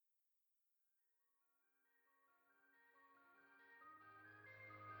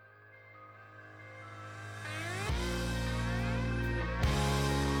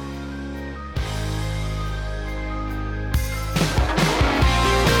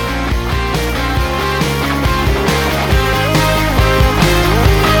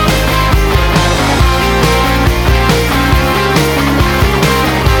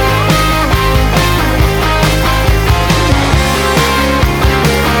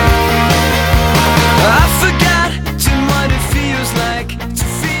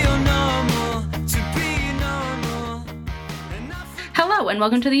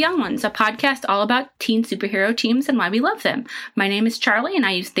welcome to The Young Ones, a podcast all about teen superhero teams and why we love them. My name is Charlie, and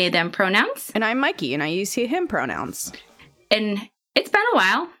I use they, them pronouns. And I'm Mikey, and I use he, him pronouns. And it's been a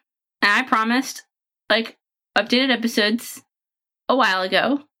while, and I promised, updated episodes a while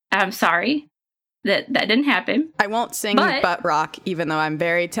ago. I'm sorry that didn't happen. I won't sing butt rock, even though I'm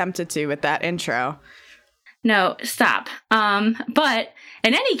very tempted to with that intro. No, stop. But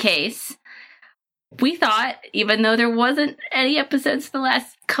in any case, we thought, even though there wasn't any episodes the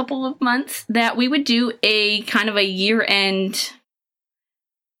last couple of months, that we would do a kind of a year-end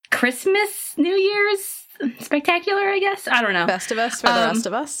Christmas, New Year's spectacular, I guess. I don't know. Best of us for the rest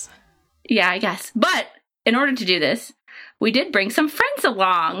of us? Yeah, I guess. But in order to do this, we did bring some friends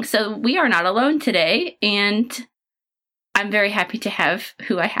along, so we are not alone today, and I'm very happy to have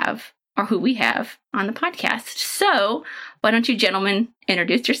who we have on the podcast. So, why don't you gentlemen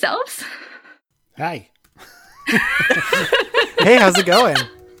introduce yourselves? Hi. Hey, how's it going?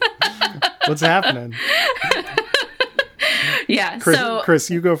 What's happening? Yeah, Chris,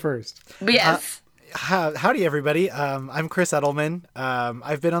 you go first. Yes. Howdy, everybody. I'm Chris Eddleman.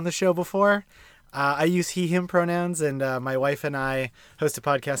 I've been on the show before. I use he, him pronouns, and my wife and I host a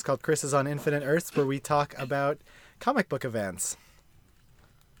podcast called Chris is on Infinite Earths, where we talk about comic book events.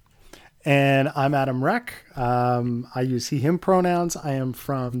 And I'm Adam Reck. I use he, him pronouns. I am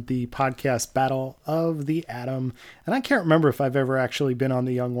from the podcast Battle of the Atom. And I can't remember if I've ever actually been on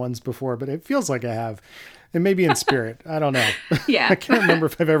the Young Ones before, but it feels like I have. It may be in spirit. I don't know. Yeah. I can't remember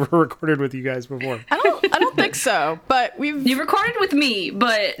if I've ever recorded with you guys before. I don't think so, but You recorded with me,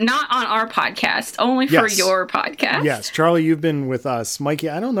 but not on our podcast, only for your podcast. Yes. Charlie, you've been with us. Mikey,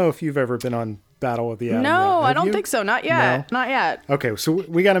 I don't know if you've ever been on Battle of the Atom. No, I don't think so. Not yet. No? Not yet. Okay, so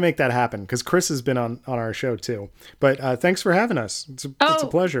we got to make that happen because Chris has been on our show too. But thanks for having us. It's a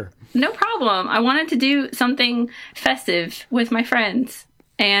pleasure. No problem. I wanted to do something festive with my friends,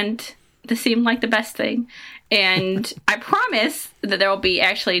 and this seemed like the best thing. And I promise that there will be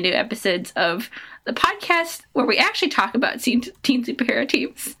actually new episodes of the podcast where we actually talk about teen superhero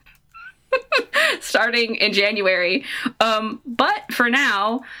teams starting in January. But for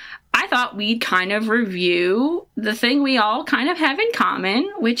now, I thought we'd kind of review the thing we all kind of have in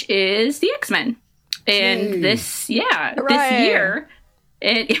common, which is the X-Men. And this year, yay!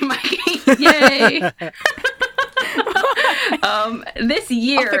 This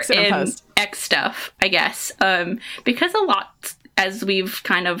year in X stuff, I guess, because a lot, as we've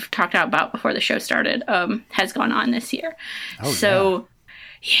kind of talked about before the show started, has gone on this year. Yeah,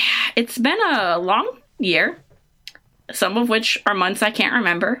 it's been a long year, some of which are months I can't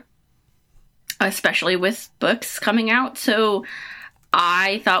remember, especially with books coming out. So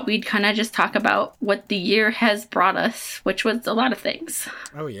I thought we'd kind of just talk about what the year has brought us, which was a lot of things.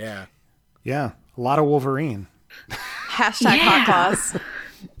 Oh, yeah. Yeah, a lot of Wolverine. Hashtag hot claws.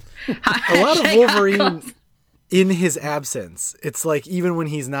 A lot of Wolverine in his absence. It's like even when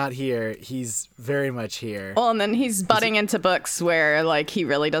he's not here, he's very much here. Well, and then he's butting into books where he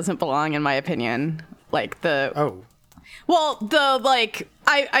really doesn't belong, in my opinion. When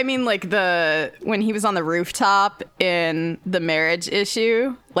he was on the rooftop in the marriage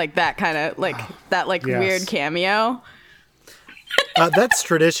issue, that kind of weird cameo. That's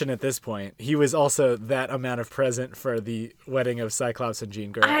tradition at this point. He was also that amount of present for the wedding of Cyclops and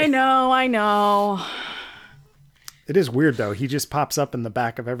Jean Grey. I know. It is weird, though. He just pops up in the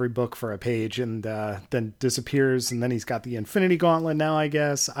back of every book for a page and then disappears. And then he's got the Infinity Gauntlet now, I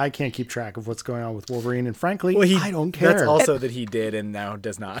guess. I can't keep track of what's going on with Wolverine. And frankly, I don't care. That's also that he did and now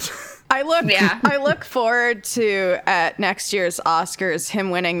does not. I look forward to, at next year's Oscars, him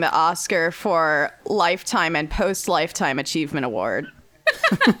winning the Oscar for Lifetime and Post-Lifetime Achievement Award.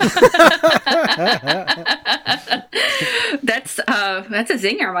 That's a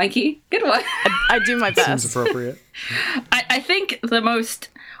zinger, Mikey. Good one. I do my best. Seems appropriate. I think the most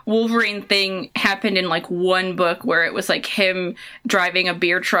Wolverine thing happened in one book where it was him driving a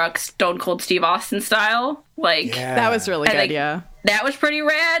beer truck, Stone Cold Steve Austin style. That was really good. Yeah, that was pretty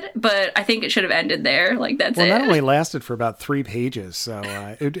rad. But I think it should have ended there. That's it. Well, that only lasted for about 3 pages, so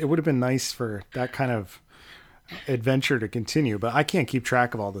it would have been nice for that kind of adventure to continue, but I can't keep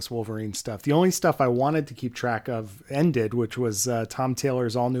track of all this Wolverine stuff. The only stuff I wanted to keep track of ended, which was Tom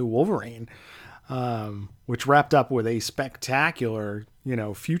Taylor's all new Wolverine, which wrapped up with a spectacular,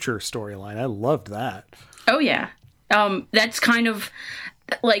 future storyline. I loved that. Oh yeah. That's kind of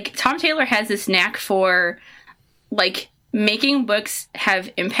Tom Taylor has this knack for making books have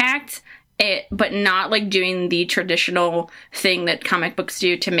impact, but not doing the traditional thing that comic books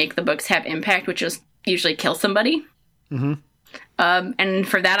do to make the books have impact, which is usually kill somebody. Mm-hmm. And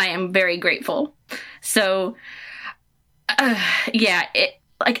for that, I am very grateful. So Yeah,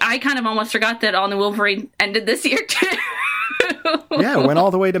 I kind of almost forgot that All New Wolverine ended this year too. Yeah, it went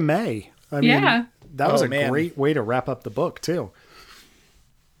all the way to May. I mean, Yeah. that was great way to wrap up the book too.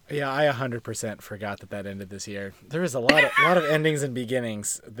 Yeah, I 100% forgot that ended this year. There was a lot of endings and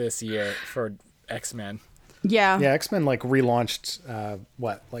beginnings this year for X-Men. Yeah. Yeah, X-Men relaunched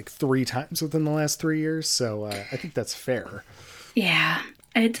 3 times within the last 3 years, so I think that's fair. Yeah.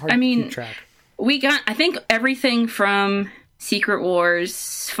 Hard to keep track. We got, I think everything from Secret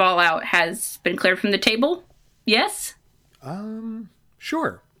Wars, Fallout has been cleared from the table. Yes?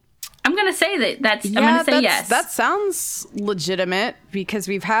 Sure. I'm going to say I'm going to say yes. That sounds legitimate because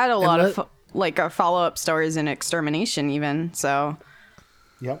we've had a lot of follow-up stories in Extermination even, so.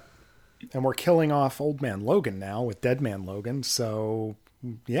 Yep. And we're killing off Old Man Logan now with Dead Man Logan, so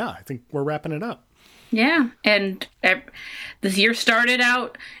yeah, I think we're wrapping it up. Yeah, and this year started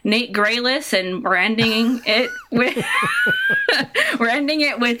out Nate Grayless, and we're ending it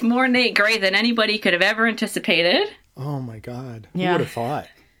with more Nate Gray than anybody could have ever anticipated. Oh my God! Yeah. Who would have thought?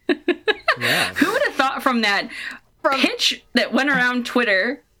 Yeah. Who would have thought from that pitch that went around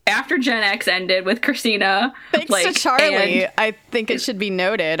Twitter after Gen X ended with Christina? Thanks to Charlie, I think it should be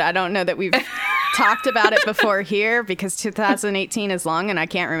noted. I don't know that we've talked about it before here because 2018 is long and I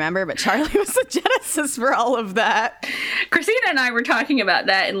can't remember, but Charlie was the genesis for all of that. Christina and I were talking about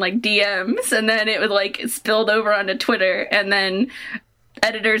that in DMs, and then it was spilled over onto Twitter, and then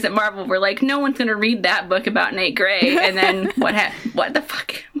editors at Marvel were like, no one's gonna read that book about Nate Gray, and then what the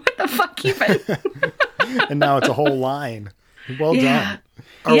fuck even? And now it's a whole line. Well done.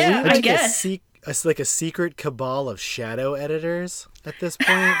 Are we I guess. a secret cabal of shadow editors at this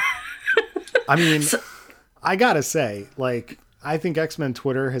point? I mean, I gotta say, I think X-Men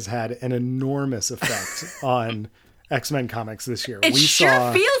Twitter has had an enormous effect on X-Men comics this year. It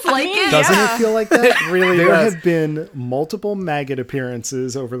feels like it. Doesn't it feel like that? It really There does. have been multiple maggot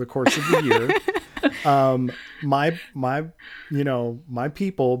appearances over the course of the year. My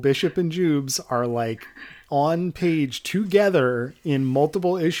people, Bishop and Jubes, are on page together in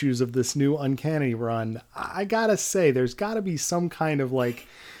multiple issues of this new Uncanny run. I gotta say, there's gotta be some kind of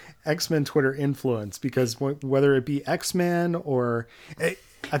X-Men Twitter influence, because whether it be X-Men or I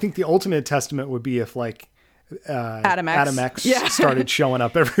think the ultimate testament would be if Adam X started showing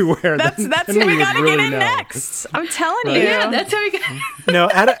up everywhere. That's who we gotta get in next. I'm telling you. Yeah, that's how we got. No,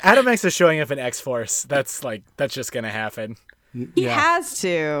 Adam X is showing up in X-Force. That's just gonna happen. He has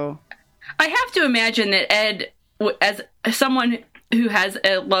to. I have to imagine that Ed, as someone who has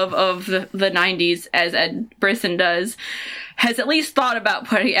a love of the 90s, as Ed Brisson does, has at least thought about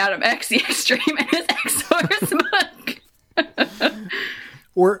putting Adam X the Extreme in his X-Force book.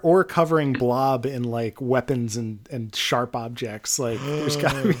 Or covering Blob in weapons and sharp objects. There's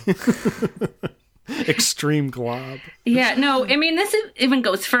gotta be Extreme Glob. Yeah, no, I mean, this even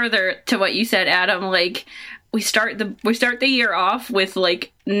goes further to what you said, Adam. We start the year off with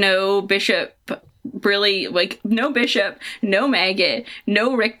no Bishop, really, no Bishop, no Maggot,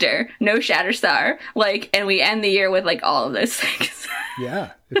 no Richter, no Shatterstar, and we end the year with all of those things.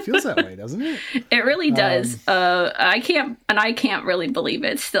 Yeah, it feels that way, doesn't it? It really does. I can't really believe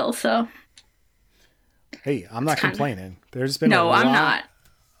it still. So, hey, I'm not complaining. There's been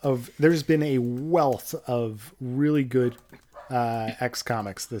there's been a wealth of really good X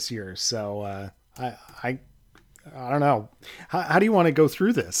comics this year. So I don't know. How do you want to go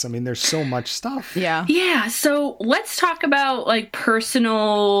through this? I mean, there's so much stuff. Yeah. Yeah. So let's talk about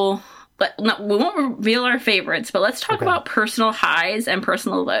personal. We won't reveal our favorites, but let's talk about personal highs and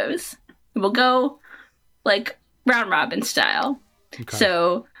personal lows. We'll go round robin style. Okay.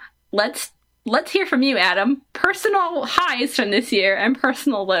 So let's hear from you, Adam. Personal highs from this year and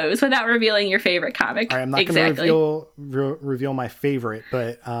personal lows, without revealing your favorite comic. All right, I'm not going to reveal my favorite,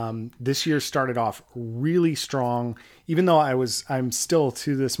 but this year started off really strong. Even though I'm still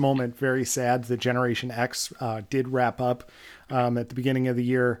to this moment very sad that Generation X did wrap up at the beginning of the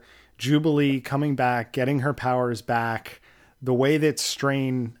year. Jubilee coming back, getting her powers back. The way that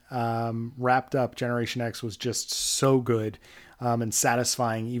Strain wrapped up Generation X was just so good. And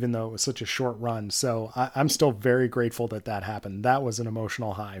satisfying, even though it was such a short run. So I'm still very grateful that happened. That was an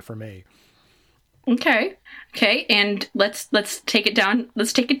emotional high for me. Okay, and let's take it down.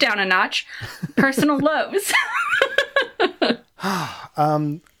 Let's take it down a notch. Personal lows.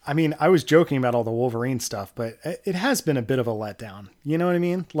 I mean, I was joking about all the Wolverine stuff, but it has been a bit of a letdown. You know what I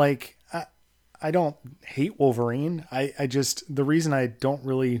mean? I don't hate Wolverine. I just, the reason I don't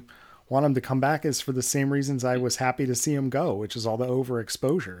really want him to come back is for the same reasons I was happy to see him go, which is all the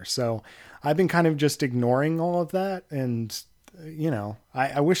overexposure. So I've been kind of just ignoring all of that. And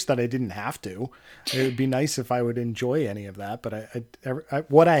I wish that I didn't have to. It would be nice if I would enjoy any of that, but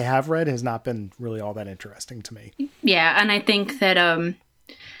what I have read has not been really all that interesting to me. Yeah, and I think that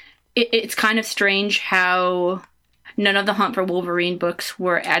it's kind of strange how none of the Hunt for Wolverine books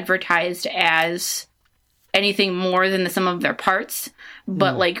were advertised as anything more than the sum of their parts,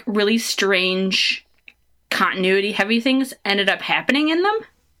 but like really strange continuity heavy things ended up happening in them.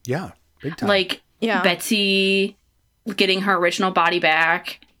 Yeah, big time. Like Betsy getting her original body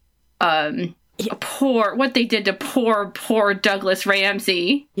back. What they did to poor Douglas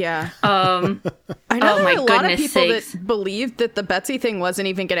Ramsey. Yeah. I know there my were a lot of goodness people sakes. that believed that the Betsy thing wasn't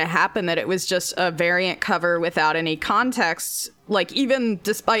even going to happen, that it was just a variant cover without any context, like even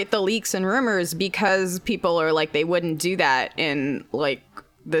despite the leaks and rumors, because people are like, they wouldn't do that in like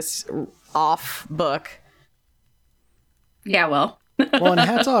this off book. Yeah, well. Well, and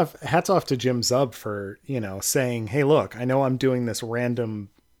hats off to Jim Zub for, saying, hey, look, I know I'm doing this random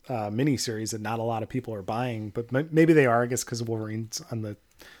miniseries that not a lot of people are buying, but maybe they are, I guess, because Wolverine's on the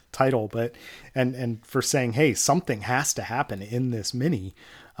title, but and for saying, hey, something has to happen in this mini,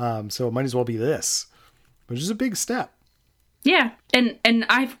 so it might as well be this, which is a big step. Yeah, and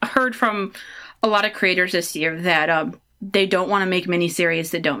I've heard from a lot of creators this year that they don't want to make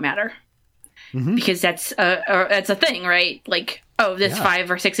miniseries that don't matter. Because that's a thing, right? Like, this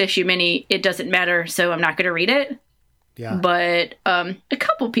 5 or 6 issue mini, it doesn't matter, so I'm not going to read it. Yeah. But a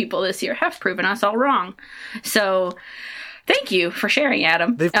couple people this year have proven us all wrong. So thank you for sharing,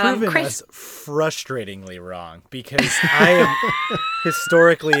 Adam. They've proven us frustratingly wrong, because I am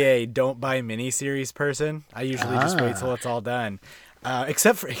historically a don't buy miniseries person. I usually just wait till it's all done.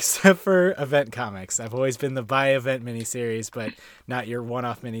 Except for event comics. I've always been the buy event miniseries, but not your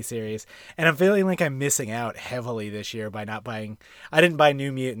one-off miniseries. And I'm feeling like I'm missing out heavily this year by not buying. I didn't buy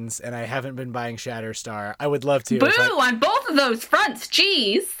New Mutants, and I haven't been buying Shatterstar. I would love to. Boo! On both of those fronts,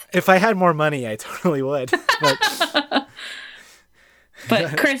 jeez. If I had more money, I totally would.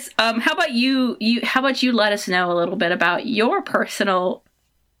 But Chris, how about you? How about you let us know a little bit about your personal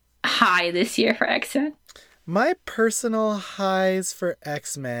high this year for X-Men? My personal highs for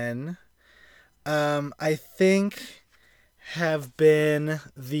X-Men, I think, have been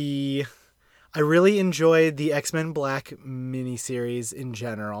I really enjoyed the X-Men Black miniseries in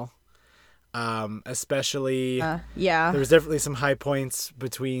general. Especially, there was definitely some high points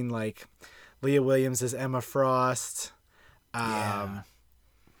between, like, Leah Williams as Emma Frost, and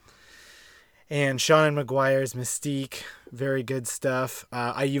Shannon Maguire's Mystique. Very good stuff.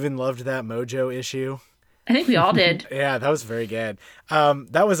 I even loved that Mojo issue. I think we all did. Yeah, that was very good.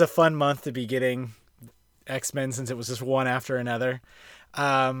 That was a fun month to be getting X-Men, since it was just one after another.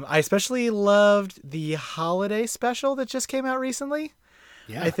 I especially loved the holiday special that just came out recently.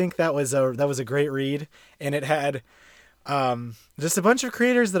 Yeah. I think that was a great read, and it had just a bunch of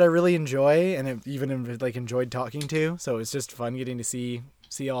creators that I really enjoy and even enjoyed talking to. So it was just fun getting to see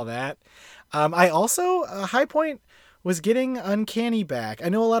all that. I also, a high point was getting Uncanny back. I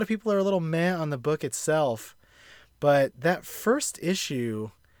know a lot of people are a little meh on the book itself, but that first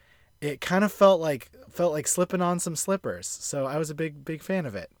issue, it kind of felt like slipping on some slippers. So I was a big fan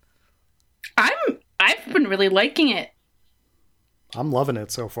of it. I've been really liking it. I'm loving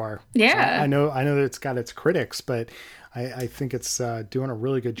it so far. Yeah. I know that it's got its critics, but I think it's doing a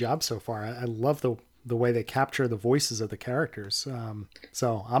really good job so far. I love the way they capture the voices of the characters.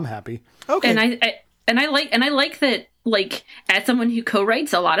 So I'm happy. Okay. And I like that, like, as someone who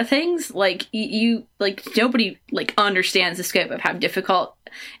co-writes a lot of things, like, you like, nobody like understands the scope of how difficult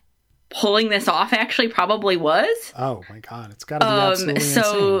pulling this off actually probably was. Oh my god, it's gotta be absolutely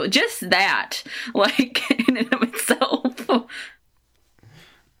so insane. Just that, like, in and of itself.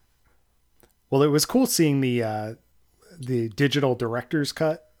 Well, it was cool seeing the digital director's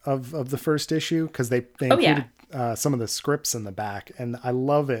cut of the first issue, because they included some of the scripts in the back, and I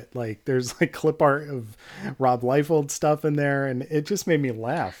love it. Like, there's like clip art of Rob Liefeld stuff in there, and it just made me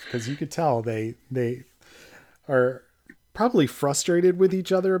laugh, because you could tell they are probably frustrated with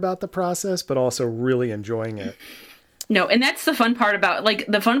each other about the process, but also really enjoying it. No, and that's the fun part about, like,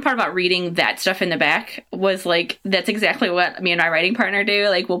 the fun part about reading that stuff in the back was, like, that's exactly what me and my writing partner do.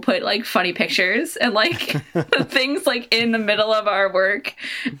 Like, we'll put, like, funny pictures and, like, things, like, in the middle of our work.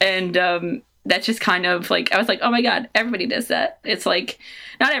 And that's just kind of, like, I was like, oh my god, everybody does that. It's, like,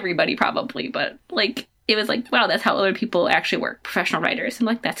 not everybody probably, but, like, it was like, wow, that's how other people actually work, professional writers. I'm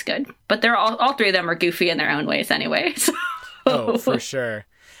like, that's good. But they're all three of them are goofy in their own ways anyway. So. Oh, for sure.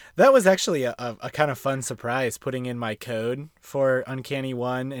 That was actually a kind of fun surprise, putting in my code for Uncanny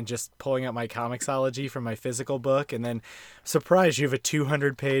One and just pulling out my Comixology from my physical book, and then surprise, you have a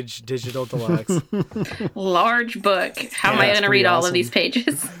 200-page digital deluxe. Large book. How am I going to read all of these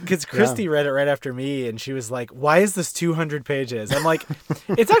pages? Because Christy read it right after me, and she was like, "Why is this 200 pages?" I'm like,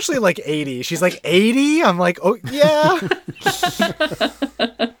 "It's actually like 80." She's like, "80?" I'm like, "Oh yeah."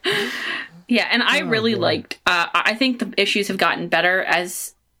 Yeah, and I really liked. I think the issues have gotten better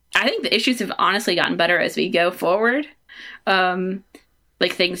as. I think the issues have honestly gotten better as we go forward.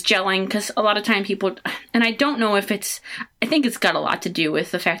 Like things gelling, because a lot of time people, and I don't know if it's. I think it's got a lot to do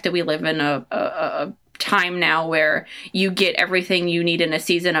with the fact that we live in a time now where you get everything you need in a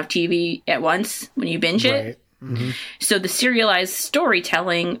season of TV at once when you binge it. Mm-hmm. So the serialized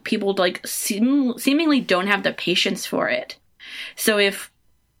storytelling, people like seemingly don't have the patience for it. So if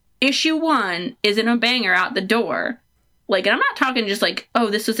issue 1 isn't a banger out the door, like, and I'm not talking just like, oh,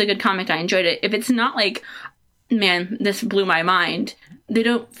 this was a good comic, I enjoyed it. If it's not like, man, this blew my mind, they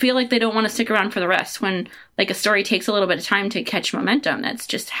don't feel like they don't want to stick around for the rest. When like a story takes a little bit of time to catch momentum, that's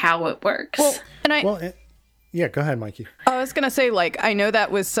just how it works. Well, and yeah, go ahead, Mikey. I was going to say, like, I know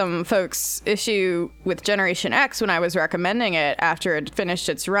that was some folks' issue with Generation X when I was recommending it after it finished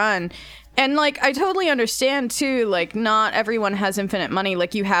its run. And, like, I totally understand, too, like, not everyone has infinite money.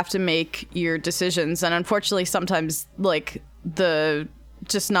 Like, you have to make your decisions. And unfortunately, sometimes, like, the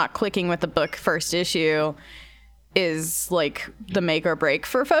just not clicking with the book first issue is, like, the make or break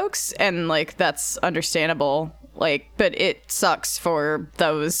for folks. And, like, that's understandable. Like, but it sucks for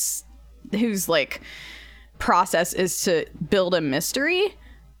those whose, like, process is to build a mystery.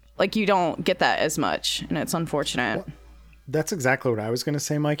 Like, you don't get that as much, and it's unfortunate. Well, that's exactly what I was going to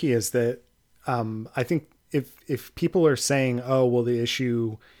say, Mikey, is that I think if people are saying, oh, well, the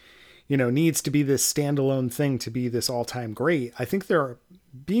issue, needs to be this standalone thing to be this all-time great, I think they're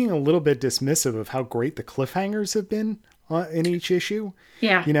being a little bit dismissive of how great the cliffhangers have been in each issue.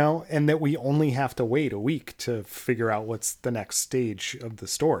 Yeah. And that we only have to wait a week to figure out what's the next stage of the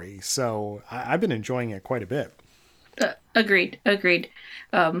story. So I've been enjoying it quite a bit. Agreed.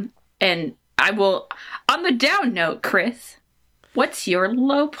 And I will, on the down note, Chris, what's your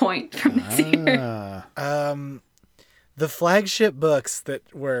low point from this year? The flagship books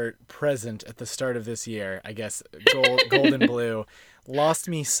that were present at the start of this year, I guess, Gold and Blue, lost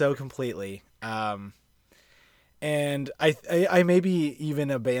me so completely. And I maybe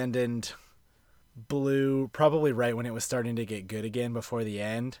even abandoned Blue probably right when it was starting to get good again before the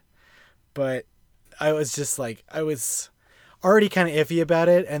end. But I was just like, I was already kind of iffy about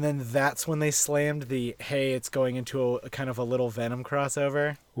it. And then that's when they slammed the, hey, it's going into a kind of a little Venom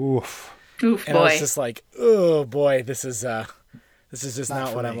crossover. Oof. Oof, and boy. I was just like, oh boy, this is just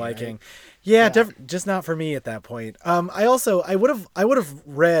not what I'm liking. Right? Yeah, just not for me at that point. I would have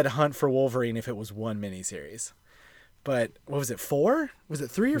read Hunt for Wolverine if it was one miniseries. But what was it, 4? Was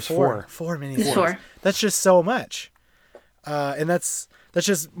it 3 or 4? 4 miniseries. 4. That's just so much. And that's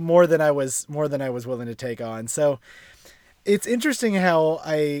just more than I was willing to take on. So it's interesting how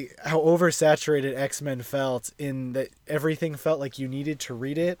oversaturated X-Men felt, in that everything felt like you needed to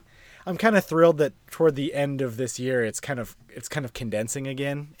read it. I'm kind of thrilled that toward the end of this year, it's kind of condensing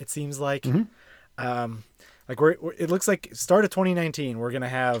again. It seems like, like it looks like start of 2019, we're going to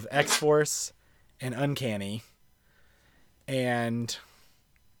have X-Force and Uncanny. And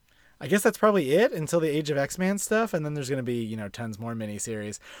I guess that's probably it until the Age of X-Man stuff. And then there's going to be, tons more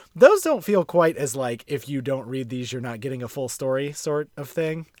miniseries. Those don't feel quite as like, if you don't read these, you're not getting a full story sort of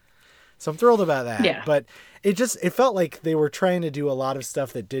thing. So I'm thrilled about that. Yeah. But it felt like they were trying to do a lot of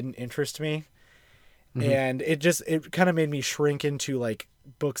stuff that didn't interest me. Mm-hmm. And it kind of made me shrink into like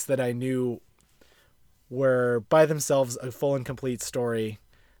books that I knew were by themselves a full and complete story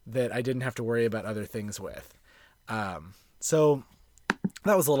that I didn't have to worry about other things with. So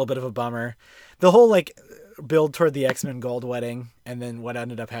that was a little bit of a bummer. The whole like build toward the X-Men Gold wedding, and then what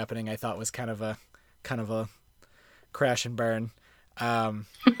ended up happening, I thought was kind of a crash and burn.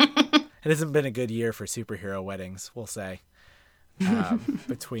 It hasn't been a good year for superhero weddings, we'll say,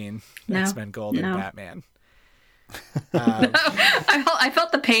 between X-Men Gold and Batman. I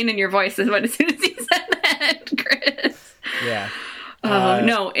felt the pain in your voice as soon as you said that, Chris. Yeah.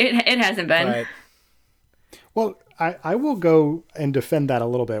 No, it hasn't been. But, well, I will go and defend that a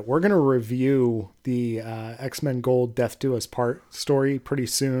little bit. We're going to review the X-Men Gold Death Do Us Part story pretty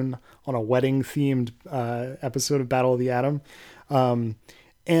soon on a wedding-themed episode of Battle of the Atom.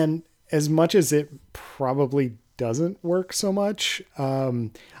 And as much as it probably doesn't work so much,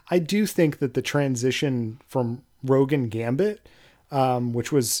 I do think that the transition from Rogue and Gambit,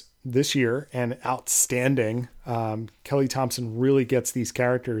 which was this year and outstanding. Kelly Thompson really gets these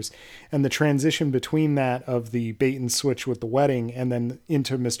characters, and the transition between that of the bait and switch with the wedding and then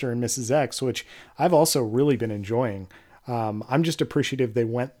into Mr. and Mrs. X, which I've also really been enjoying. I'm just appreciative they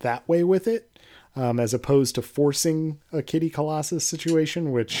went that way with it, as opposed to forcing a Kitty Colossus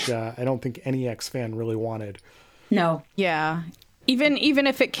situation, which I don't think any X fan really wanted. No. Yeah. Even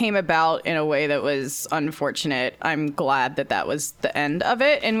if it came about in a way that was unfortunate, I'm glad that was the end of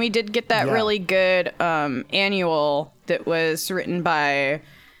it. And we did get that really good annual that was written by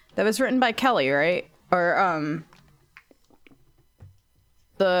Kelly, right? Or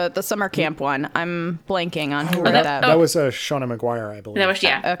the summer camp one. I'm blanking on who wrote that. That was Shauna McGuire, I believe. That was,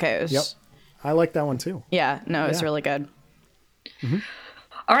 yeah. Okay. Yep. I like that one too. Yeah. No, it's really good. Mm-hmm.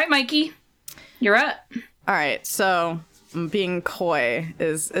 All right, Mikey, you're up. All right. So being coy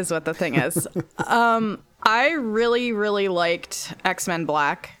is what the thing is. I really, really liked X-Men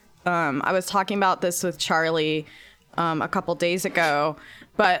Black. I was talking about this with Charlie a couple days ago,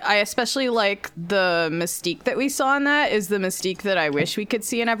 but I especially like the mystique that we saw in that is the mystique that I wish we could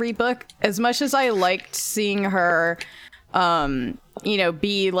see in every book. As much as I liked seeing her,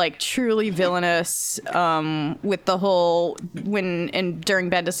 be like truly villainous, with the whole during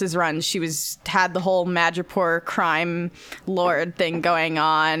Bendis's run, she had the whole Madripoor crime lord thing going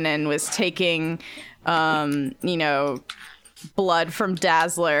on and was taking, blood from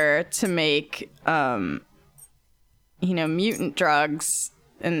Dazzler to make, mutant drugs,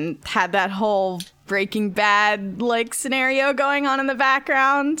 and had that whole Breaking Bad like scenario going on in the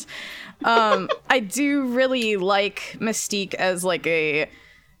background. I do really like Mystique as like a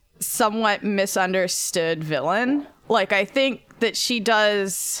somewhat misunderstood villain. Like, I think that she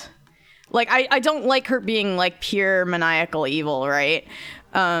does, like, I don't like her being like pure maniacal evil, right?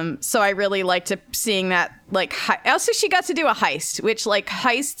 So I really liked seeing that, like, also she got to do a heist, which, like,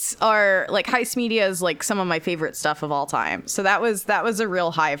 heists are, like, heist media is, like, some of my favorite stuff of all time. So that was a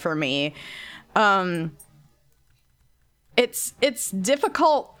real high for me. It's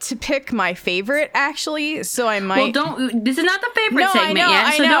difficult to pick my favorite, actually, so I might... Well, this is not the favorite segment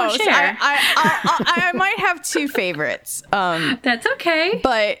yet, so don't share. I might have two favorites. That's okay.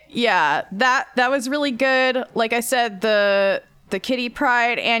 But, yeah, that was really good. Like I said, the Kitty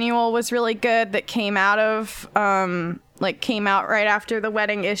Pride annual was really good. That came out right after the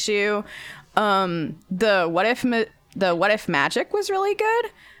wedding issue. The What If Magic was really good.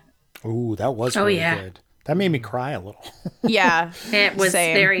 Ooh, that was really good. That made me cry a little. Yeah, it was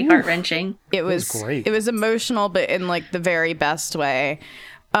very heart-wrenching. It was great. It was emotional, but in like the very best way.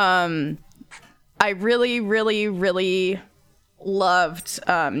 I really, really, really loved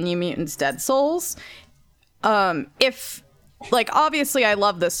New Mutants: Dead Souls. Obviously I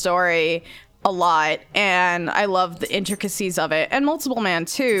love the story a lot, and I love the intricacies of it, and Multiple Man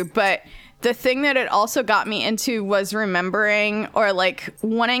too, but the thing that it also got me into was remembering or like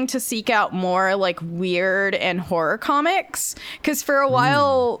wanting to seek out more like weird and horror comics, because for a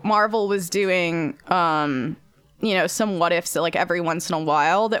while Marvel was doing some what ifs like every once in a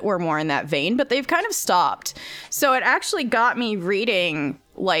while that were more in that vein, but they've kind of stopped. So it actually got me reading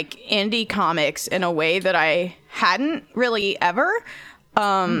like indie comics in a way that I hadn't really ever.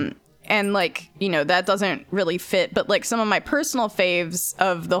 And like, that doesn't really fit, but like some of my personal faves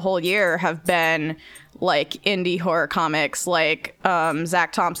of the whole year have been like indie horror comics, like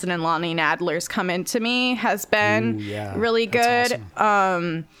Zach Thompson and Lonnie Nadler's Come Into Me has been really good.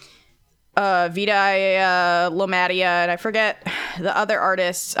 Awesome. Vita Lomadia, and I forget the other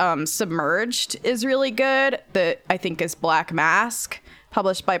artist, Submerged is really good. That I think is Black Mask,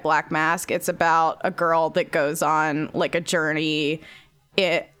 published by Black Mask. It's about a girl that goes on like a journey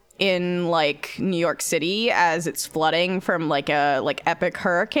in like New York City as it's flooding from like a epic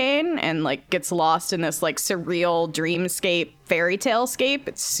hurricane, and like gets lost in this like surreal dreamscape fairy tale scape.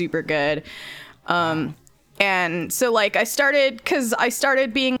 It's super good. And so like I started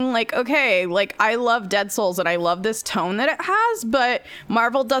being like, okay, like I love Dead Souls and I love this tone that it has, but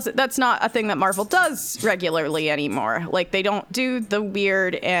Marvel doesn't, that's not a thing that Marvel does regularly anymore. Like they don't do the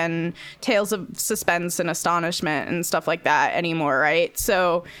weird and tales of suspense and astonishment and stuff like that anymore, right?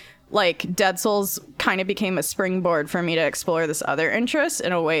 So like Dead Souls kind of became a springboard for me to explore this other interest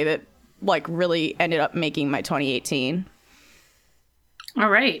in a way that like really ended up making my 2018. All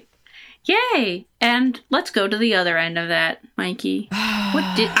right. Yay! And let's go to the other end of that, Mikey.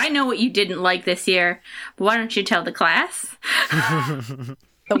 I know what you didn't like this year, but why don't you tell the class? The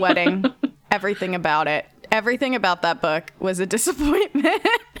wedding. Everything about it. Everything about that book was a disappointment.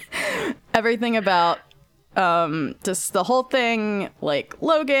 Everything about just the whole thing, like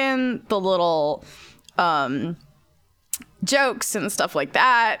Logan, the little jokes and stuff like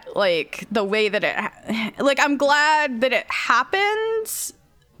that. Like the way that I'm glad that it happened,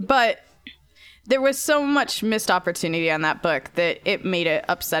 but there was so much missed opportunity on that book that it made it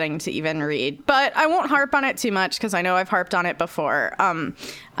upsetting to even read. But I won't harp on it too much because I know I've harped on it before.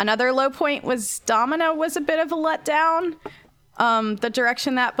 Another low point was Domino was a bit of a letdown. The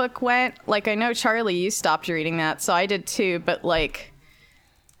direction that book went. Like, I know, Charlie, you stopped reading that, so I did too. But, like,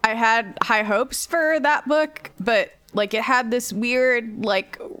 I had high hopes for that book, but, like, it had this weird,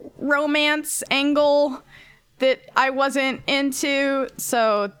 like, romance angle that I wasn't into,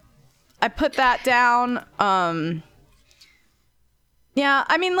 so I put that down. Yeah,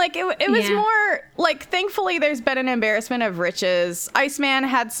 I mean, like, it was more, like, thankfully there's been an embarrassment of riches. Iceman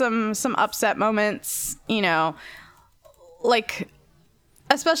had some upset moments, you know, like,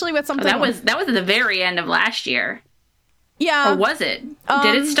 especially with something... that was at the very end of last year. Yeah. Or was it?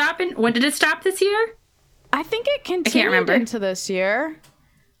 Did it stop when did it stop this year? I think it continued into this year.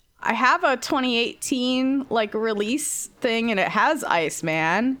 I have a 2018, like, release thing, and it has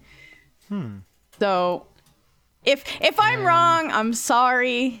Iceman. So, if I'm wrong, I'm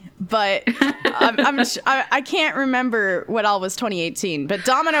sorry, but I can't remember what all was 2018. But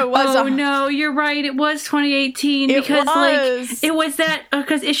Domino was. Oh no, you're right. It was 2018 because like it was that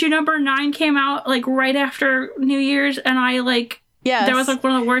because issue number 9 came out like right after New Year's, and I like that was like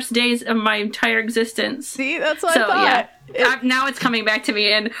one of the worst days of my entire existence. See, that's what I thought. Yeah. Now it's coming back to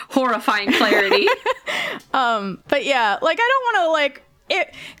me in horrifying clarity. But yeah, like I don't want to like.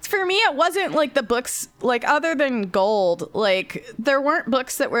 For me, it wasn't like the books, like other than Gold, like there weren't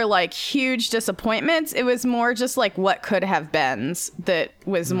books that were like huge disappointments. It was more just like what could have been that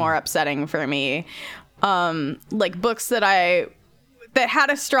was more upsetting for me. Like books that had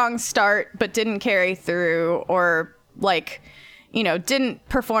a strong start but didn't carry through, or like, you know, didn't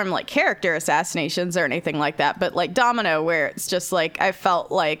perform like character assassinations or anything like that. But like Domino, where it's just like I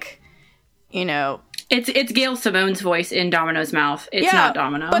felt like, you know. It's Gail Simone's voice in Domino's mouth. It's not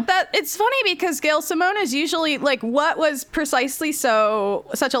Domino. But it's funny because Gail Simone is usually like what was precisely such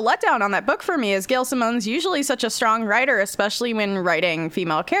a letdown on that book for me is Gail Simone's usually such a strong writer, especially when writing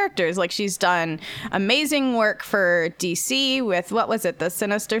female characters. Like she's done amazing work for DC with what was it, the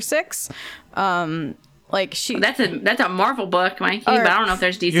Sinister Six? Like she that's a Marvel book, Mikey, but I don't know if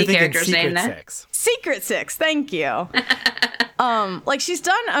there's DC characters named that. Secret Six, thank you. Like she's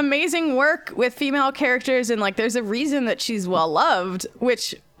done amazing work with female characters, and like there's a reason that she's well loved,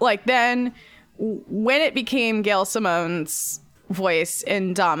 which like then when it became Gail Simone's voice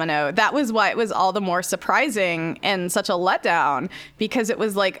in Domino, that was why it was all the more surprising and such a letdown, because it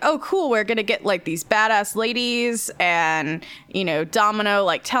was like, oh cool, we're gonna get like these badass ladies and, you know, Domino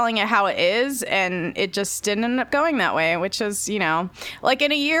like telling it how it is, and it just didn't end up going that way, which is, you know, like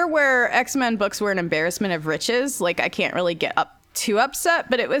in a year where X-Men books were an embarrassment of riches, like I can't really get too upset,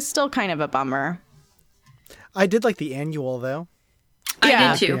 but it was still kind of a bummer. I did like the annual though.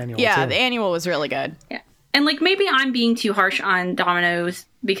 I did too. The annual was really good. Yeah. And, like, maybe I'm being too harsh on Domino's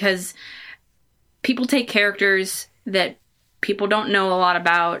because people take characters that people don't know a lot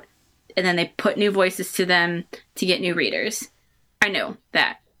about and then they put new voices to them to get new readers. I know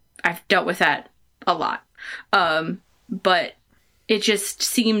that. I've dealt with that a lot. But it just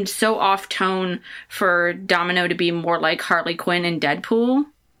seemed so off-tone for Domino to be more like Harley Quinn and Deadpool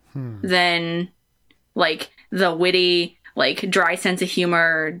than, like, the witty... like dry sense of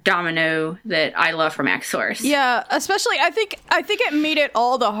humor Domino that I love from Max Source. Yeah, especially I think it made it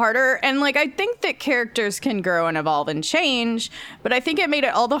all the harder, and like I think that characters can grow and evolve and change, but I think it made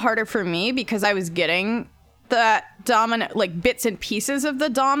it all the harder for me because I was getting that Domino, like bits and pieces of the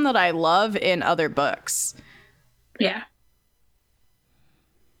Dom that I love in other books. Yeah.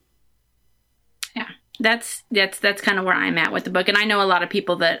 Yeah. That's kind of where I'm at with the book, and I know a lot of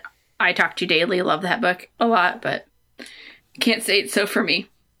people that I talk to daily love that book a lot, but can't say it's so for me.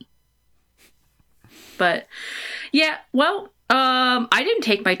 But yeah, well, I didn't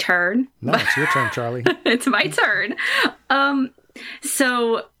take my turn. No, it's your turn, Charlie. It's my turn.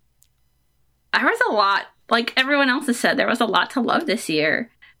 So there was a lot, like everyone else has said, there was a lot to love this year.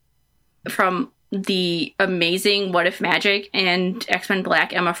 From the amazing What If Magic and X-Men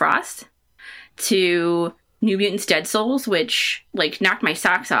Black Emma Frost to New Mutants Dead Souls, which, like, knocked my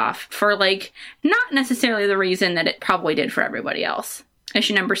socks off for, like, not necessarily the reason that it probably did for everybody else.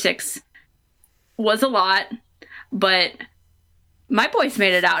 Issue number 6 was a lot, but my boys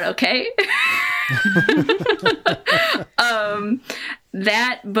made it out okay.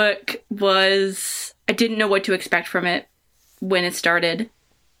 That book was... I didn't know what to expect from it when it started,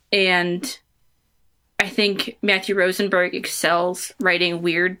 and I think Matthew Rosenberg excels writing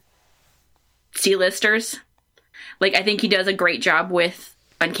weird C-listers. Like, I think he does a great job with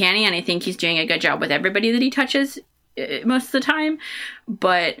Uncanny, and I think he's doing a good job with everybody that he touches most of the time.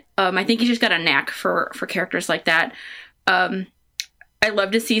 But I think he's just got a knack for characters like that. I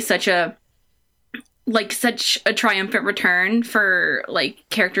love to see such a triumphant return for, like,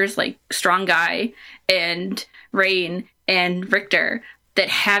 characters like Strong Guy and Rain and Richter that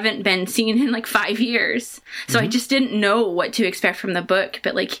haven't been seen in like 5 years. So I just didn't know what to expect from the book,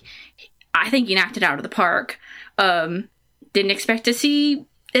 but like, I think he knocked it out of the park. Didn't expect to see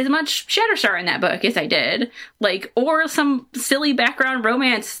as much Shatterstar in that book as I did, like, or some silly background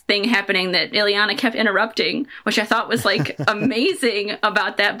romance thing happening that Ileana kept interrupting, which I thought was like amazing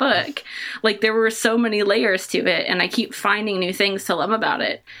about that book. Like, there were so many layers to it, and I keep finding new things to love about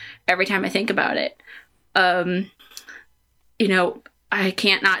it every time I think about it. You know, I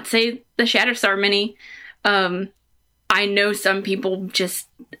can't not say the Shatterstar mini. I know some people just,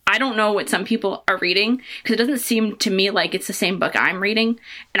 I don't know what some people are reading, because it doesn't seem to me like it's the same book I'm reading.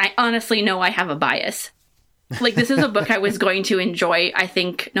 And I honestly know I have a bias. Like, this is a book I was going to enjoy, I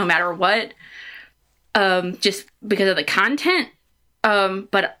think, no matter what, just because of the content.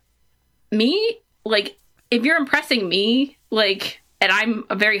 But me, like, if you're impressing me, like, and I'm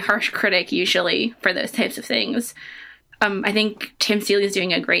a very harsh critic usually for those types of things, I think Tim Seeley is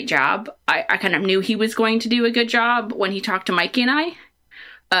doing a great job. I kind of knew he was going to do a good job when he talked to Mikey and I.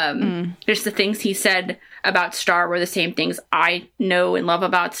 Just the things he said about Star were the same things I know and love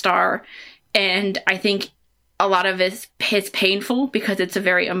about Star. And I think a lot of it is painful because it's a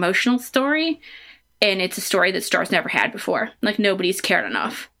very emotional story. And it's a story that Star's never had before. Like, nobody's cared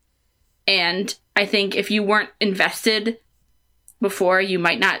enough. And I think if you weren't invested before, you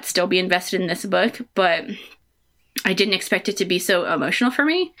might not still be invested in this book. But I didn't expect it to be so emotional for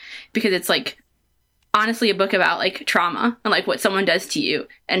me, because it's, like, honestly a book about, like, trauma and, like, what someone does to you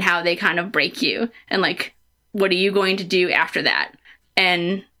and how they kind of break you and, like, what are you going to do after that?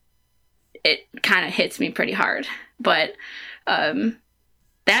 And it kind of hits me pretty hard. But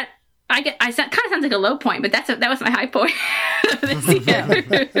that kind of sounds like a low point, but that was my high point this year.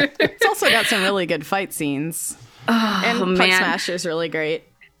 It's also got some really good fight scenes. Oh, and Pug man. Smasher is really great.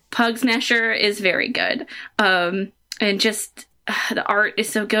 Pug Smasher is very good. And just the art is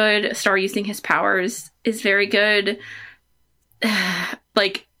so good. Star using his powers is very good.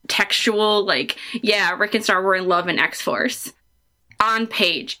 Like, textual, like, yeah, Rick and Star were in love in X-Force. On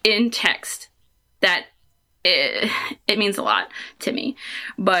page, in text. That, it means a lot to me.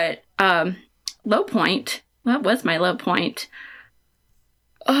 But, low point. What was my low point?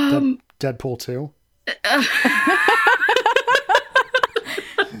 Deadpool 2?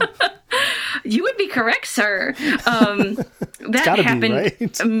 You would be correct, sir. That happened. Be,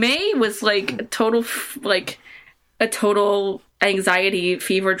 right? May was like a total anxiety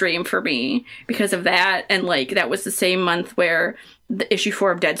fever dream for me because of that. And like, that was the same month where the issue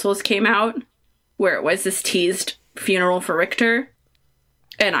 4 of Dead Souls came out, where it was this teased funeral for Richter.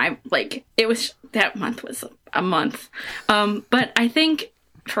 And that month was a month. But I think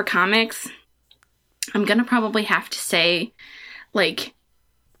for comics, I'm going to probably have to say, like,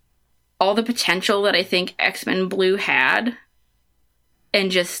 all the potential that I think X-Men Blue had, and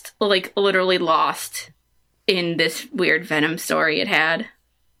just, like, literally lost in this weird Venom story it had.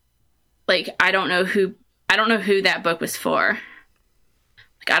 Like, I don't know who that book was for.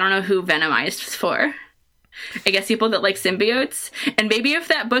 Like, I don't know who Venomized was for. I guess people that like symbiotes. And maybe if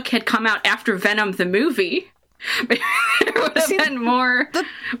that book had come out after Venom the movie, maybe there would have been more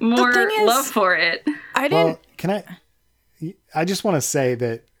love for it. I just want to say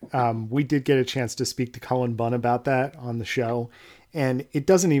that we did get a chance to speak to Cullen Bunn about that on the show, and it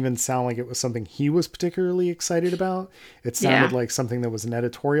doesn't even sound like it was something he was particularly excited about. It sounded like something that was an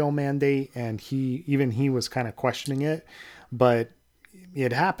editorial mandate, and he was kind of questioning it, but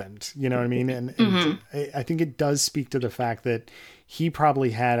it happened, you know what I mean? And I think it does speak to the fact that he probably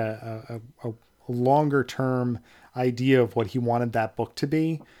had a longer term idea of what he wanted that book to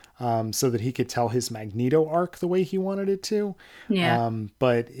be. So that he could tell his Magneto arc the way he wanted it to. Yeah.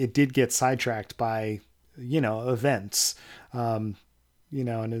 But it did get sidetracked by, events. And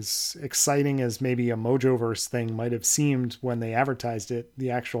as exciting as maybe a Mojoverse thing might have seemed when they advertised it, the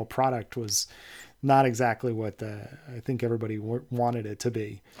actual product was not exactly what I think everybody wanted it to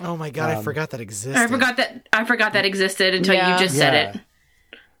be. Oh my God, I forgot that existed. I forgot that existed until you just said it.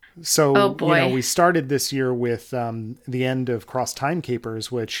 So, we started this year with the end of Cross Time Capers,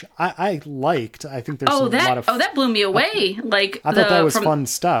 which I liked. I think there's a lot of... that blew me away. Like, I thought that was fun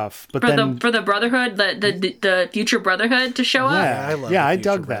stuff. But for the Brotherhood, the future Brotherhood to show up. I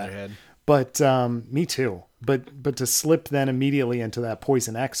dug that. But me too. But to slip then immediately into that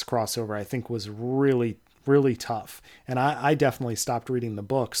Poison X crossover, I think was really, really tough. And I definitely stopped reading the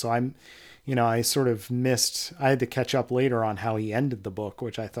book. So I sort of missed, I had to catch up later on how he ended the book,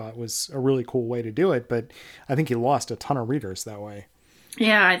 which I thought was a really cool way to do it. But I think he lost a ton of readers that way.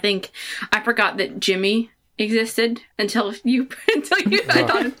 Yeah, I forgot that Jimmy existed until you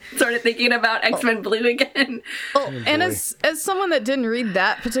I started thinking about X-Men Blue again. And as someone that didn't read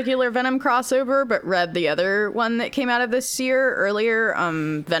that particular Venom crossover, but read the other one that came out of this year earlier,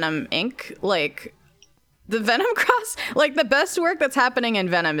 Venom Inc., like, the Venom the best work that's happening in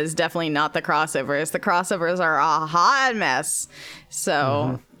Venom is definitely not the crossovers. The crossovers are a hot mess.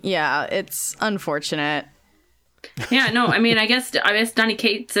 So, yeah, it's unfortunate. Yeah, no, I mean, I guess Donny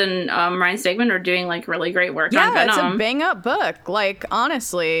Cates and Ryan Stegman are doing, like, really great work on Venom. Yeah, it's a bang-up book. Like,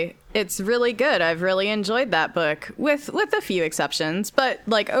 honestly, it's really good. I've really enjoyed that book, with a few exceptions. But,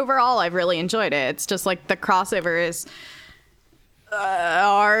 like, overall, I've really enjoyed it. It's just, like, the crossovers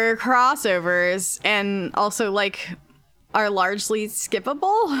are crossovers, and also, like, are largely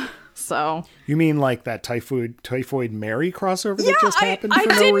skippable. So you mean like that Typhoid Mary crossover that just happened? I for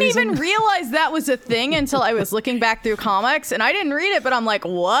no didn't reason? even realize that was a thing until I was looking back through comics, and I didn't read it, but I'm like,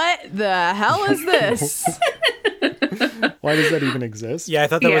 what the hell is this? Why does that even exist? Yeah, I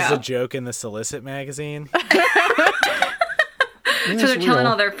thought that was a joke in the Solicit magazine. So they're telling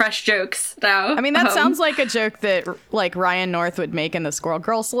all their fresh jokes now. I mean, that sounds like a joke that, like, Ryan North would make in the Squirrel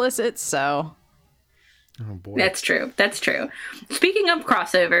Girl Solicits, so... Oh, boy. That's true. Speaking of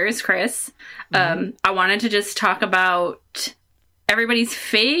crossovers, Chris, I wanted to just talk about everybody's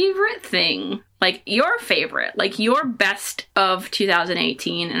favorite thing. Like, your favorite. Like, your best of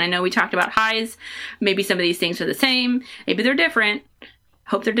 2018. And I know we talked about highs. Maybe some of these things are the same. Maybe they're different.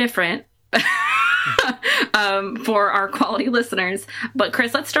 Hope they're different. For our quality listeners. But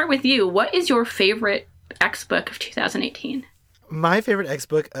Chris, let's start with you. What is your favorite X book of 2018? My favorite X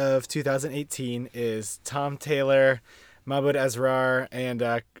book of 2018 is Tom Taylor, Mahmoud Asrar, and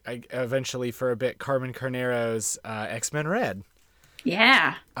eventually for a bit Carmen Carnero's X-Men Red.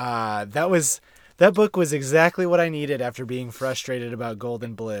 Yeah. That book was exactly what I needed after being frustrated about Gold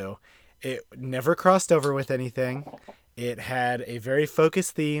and Blue. It never crossed over with anything. It had a very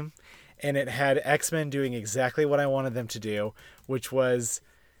focused theme, and it had X-Men doing exactly what I wanted them to do, which was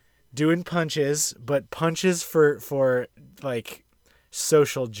doing punches, but punches for like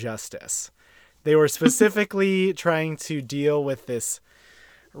social justice. They were specifically trying to deal with this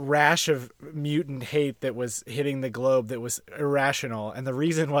rash of mutant hate that was hitting the globe that was irrational. And the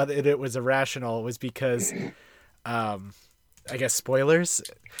reason why it was irrational was because, I guess, spoilers.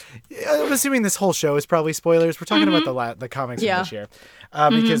 I'm assuming this whole show is probably spoilers. We're talking about the comics from this year.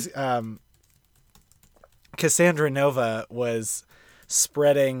 Because Cassandra Nova was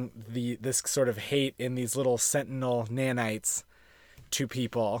spreading this sort of hate in these little sentinel nanites to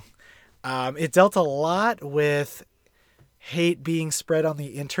people. It dealt a lot with hate being spread on the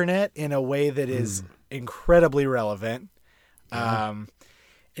internet in a way that is incredibly relevant.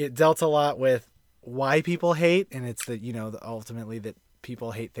 It dealt a lot with why people hate, and it's that, ultimately that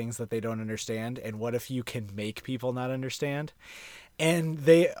people hate things that they don't understand, and what if you can make people not understand? And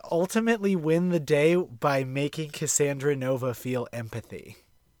they ultimately win the day by making Cassandra Nova feel empathy.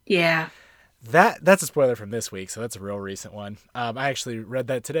 Yeah. That's a spoiler from this week, so that's a real recent one. I actually read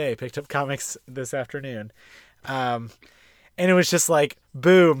that today. Picked up comics this afternoon. And it was just like,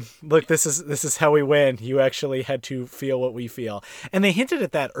 boom, look, this is how we win. You actually had to feel what we feel. And they hinted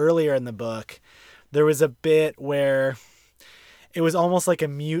at that earlier in the book. There was a bit where it was almost like a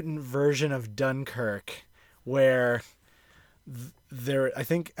mutant version of Dunkirk, where I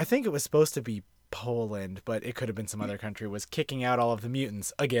think it was supposed to be Poland, but it could have been some other country, was kicking out all of the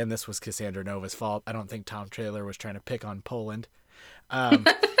mutants. Again, this was Cassandra Nova's fault. I don't think Tom Taylor was trying to pick on Poland.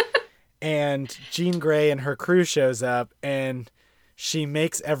 And Jean Grey and her crew shows up, and she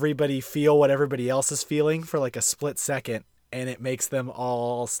makes everybody feel what everybody else is feeling for like a split second, and it makes them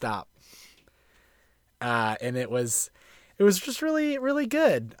all stop. And it was just really, really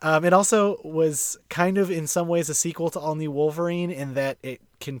good. It also was kind of in some ways a sequel to All New Wolverine in that it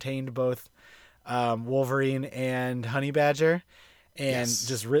contained both Wolverine and Honey Badger, and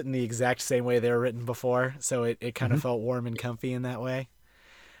just written the exact same way they were written before. So it kind of felt warm and comfy in that way.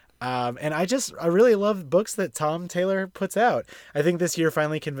 And I really love books that Tom Taylor puts out. I think this year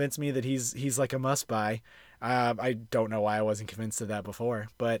finally convinced me that he's like a must buy. I don't know why I wasn't convinced of that before,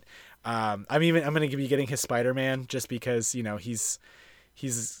 but I'm going to be getting his Spider-Man just because,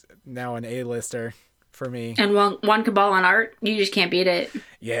 he's now an A-lister for me. And Juan Cabal on art, you just can't beat it.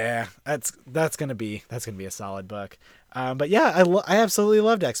 Yeah, that's gonna be a solid book. But yeah, I absolutely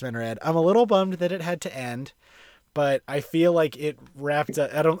loved X-Men Red. I'm a little bummed that it had to end, but I feel like it wrapped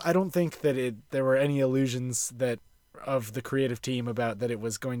up. I don't think that there were any illusions that of the creative team about that it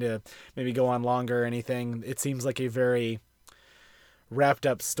was going to maybe go on longer or anything. It seems like a very wrapped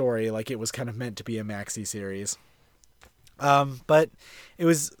up story, like it was kind of meant to be a maxi series. But it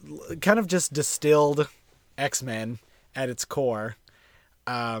was kind of just distilled X-Men at its core.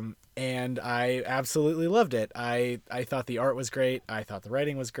 And I absolutely loved it. I thought the art was great. I thought the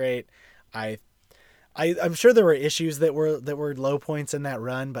writing was great. I'm sure there were issues that were low points in that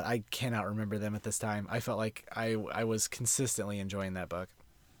run, but I cannot remember them at this time. I felt like I was consistently enjoying that book.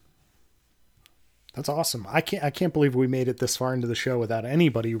 That's awesome. I can't believe we made it this far into the show without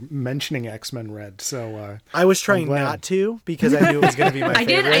anybody mentioning X-Men Red. So I was trying not to, because I knew it was going to be my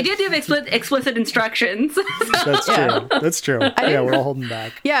favorite. I did give explicit instructions. That's true. That's true. Yeah, we're all holding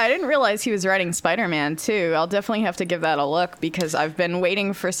back. Yeah, I didn't realize he was writing Spider-Man too. I'll definitely have to give that a look, because I've been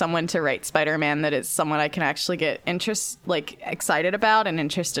waiting for someone to write Spider-Man that is someone I can actually get excited about and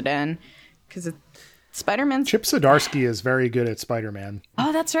interested in, because Spider-Man. Chip Zdarsky is very good at Spider-Man.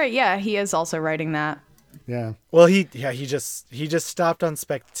 Oh, that's right. Yeah, he is also writing that. Yeah. Well, he just stopped on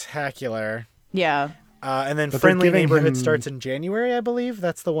Spectacular. Yeah. And then Friendly Neighborhood starts in January, I believe.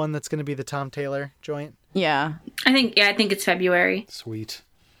 That's the one that's going to be the Tom Taylor joint. Yeah. I think it's February. Sweet.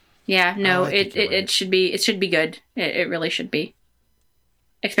 Yeah, no, it should be good. It really should be.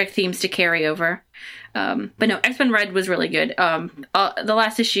 Expect themes to carry over. But no, X-Men Red was really good. The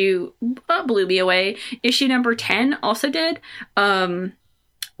last issue blew me away. Issue number 10 also did.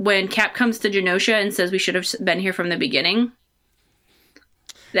 When Cap comes to Genosha and says we should have been here from the beginning.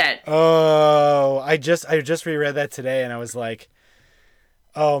 I just reread that today, and I was like,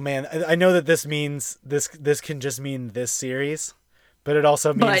 oh man, I know that this means this can just mean this series, but it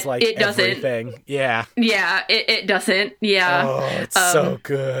also means like it doesn't. Everything. Yeah. Yeah, it doesn't. Yeah. Oh, it's so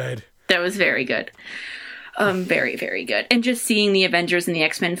good. That was very good. Very, very good. And just seeing the Avengers and the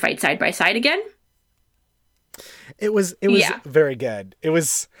X-Men fight side by side again. It was very good. It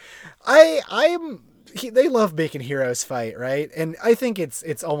was, they love making heroes fight, right? And I think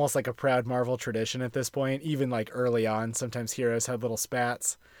it's almost like a proud Marvel tradition at this point. Even like early on, sometimes heroes had little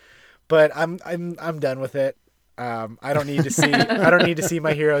spats, but I'm done with it. I don't need to see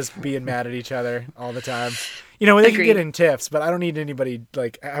my heroes being mad at each other all the time. You know, they can get in tiffs, but I don't need anybody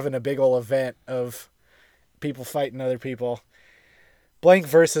like having a big old event of people fighting other people. Blank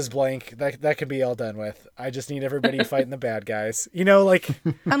versus blank, that can be all done with. I just need everybody fighting the bad guys. You know, like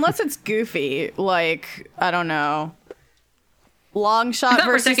unless it's goofy, like I don't know. Long shot versus.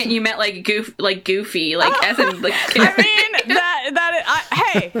 For a second, you meant goofy, as in like. I mean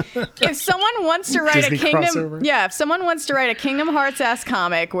hey, if someone wants to write if someone wants to write a Kingdom Hearts ass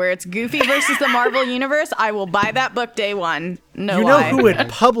comic where it's Goofy versus the Marvel Universe, I will buy that book day one. No lie. You know who would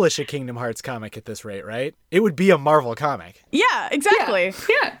publish a Kingdom Hearts comic at this rate, right? It would be a Marvel comic. Yeah, exactly.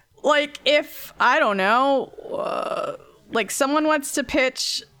 Yeah. Like if I don't know, like someone wants to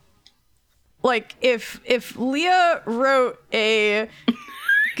pitch. Like, if Leah wrote a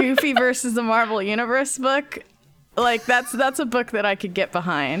Goofy versus the Marvel Universe book, like, that's a book that I could get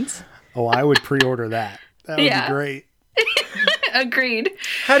behind. Oh, I would pre-order that. That would be great. Agreed.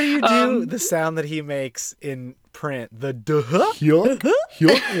 How do you do the sound that he makes in print? The duh? Hyuk?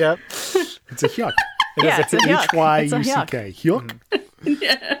 Hyuk? Yep. It's a hyuk. It's a H-Y-U-C-K. Hyuk?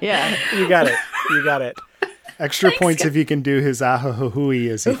 Yeah. You got it. Extra Thanks, points guys. if you can do his ahahui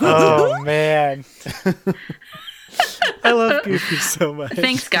as he Oh, man. I love Goofy so much.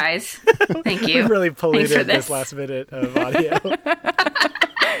 Thanks, guys. Thank you. We really polluted this last minute of audio.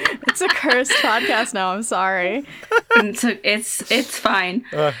 It's a cursed podcast now. I'm sorry. It's fine.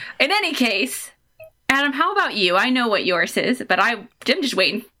 In any case, Adam, how about you? I know what yours is, but I'm just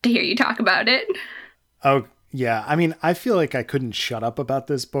waiting to hear you talk about it. Oh, yeah. I mean, I feel like I couldn't shut up about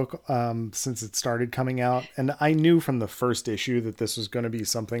this book since it started coming out. And I knew from the first issue that this was going to be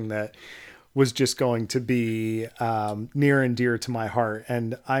something that was just going to be near and dear to my heart.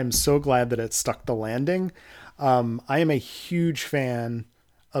 And I'm so glad that it stuck the landing. I am a huge fan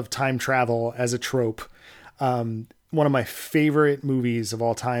of time travel as a trope. One of my favorite movies of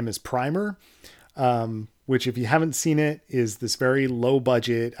all time is Primer, which if you haven't seen it is this very low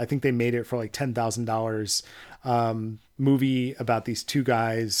budget. I think they made it for like $10,000 movie about these two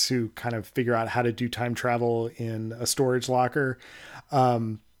guys who kind of figure out how to do time travel in a storage locker.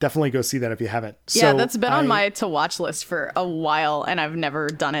 Definitely go see that if you haven't. Yeah, that's been on my to watch list for a while and I've never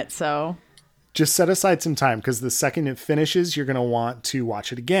done it. So just set aside some time because the second it finishes, you're going to want to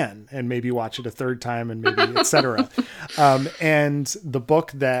watch it again and maybe watch it a third time and maybe etc. And the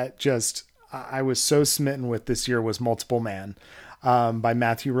book that just I was so smitten with this year was Multiple Man. by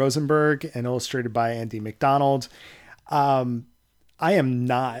Matthew Rosenberg and illustrated by Andy McDonald. I am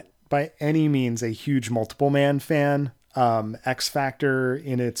not by any means a huge Multiple Man fan. X Factor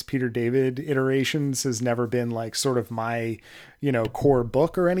in its Peter David iterations has never been like sort of my, core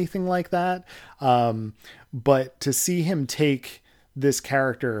book or anything like that. But to see him take this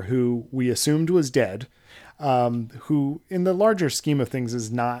character who we assumed was dead, who in the larger scheme of things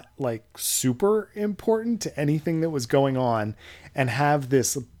is not like super important to anything that was going on, and have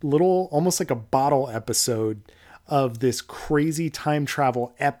this little, almost like a bottle episode of this crazy time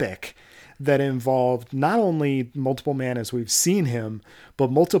travel epic that involved not only Multiple Man as we've seen him,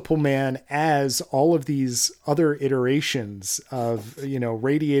 but Multiple Man as all of these other iterations of,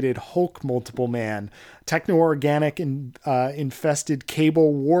 radiated Hulk Multiple Man, techno-organic and infested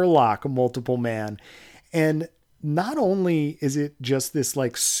Cable Warlock Multiple Man. And not only is it just this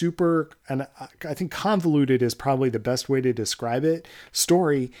like super, and I think convoluted is probably the best way to describe it,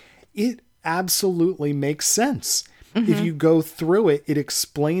 story, it absolutely makes sense. If you go through it, it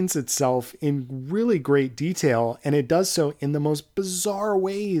explains itself in really great detail, and it does so in the most bizarre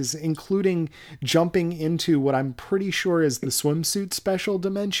ways, including jumping into what I'm pretty sure is the swimsuit special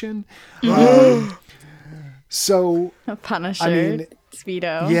dimension. So Punisher,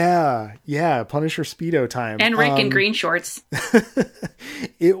 Speedo. Yeah, Punisher Speedo time. And Rick in green shorts.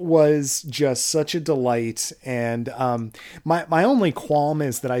 It was just such a delight. And my only qualm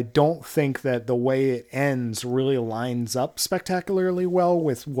is that I don't think that the way it ends really lines up spectacularly well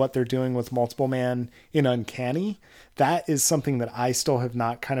with what they're doing with Multiple Man in Uncanny. That is something that I still have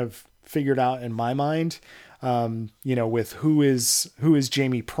not kind of figured out in my mind. With who is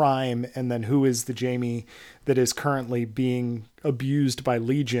Jamie Prime, and then who is the Jamie that is currently being abused by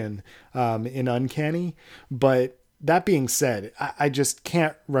Legion in Uncanny. But that being said, I just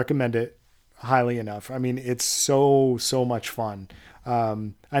can't recommend it highly enough. I mean, it's so much fun.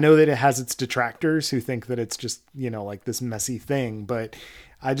 I know that it has its detractors who think that it's just, like this messy thing, but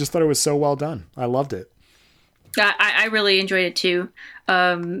I just thought it was so well done. I loved it. I really enjoyed it too.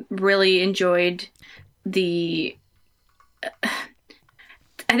 Really enjoyed the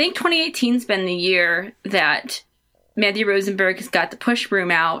I think 2018's been the year that Matthew Rosenberg has got the push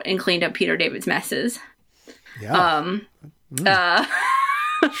broom out and cleaned up Peter David's messes. Yeah.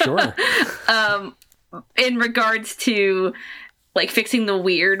 Sure. In regards to like fixing the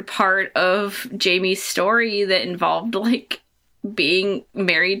weird part of Jamie's story that involved like being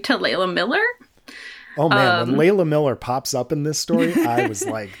married to Layla Miller. Oh man, when Layla Miller pops up in this story, I was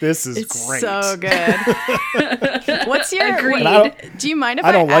like, "This is it's great." So good. What's your? Do you mind if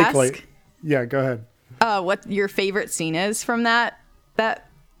I don't ask? like? Yeah, go ahead. What your favorite scene is from that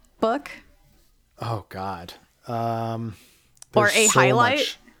book? Oh God. Or a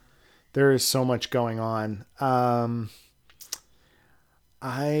highlight? There is so much going on. I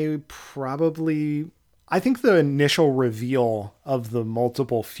think the initial reveal of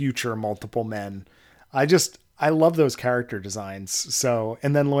the future multiple men. I love those character designs. So,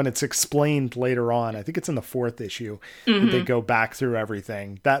 and then when it's explained later on, I think it's in the 4th issue that they go back through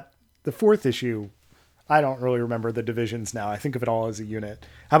everything. That the 4th issue, I don't really remember the divisions now. I think of it all as a unit.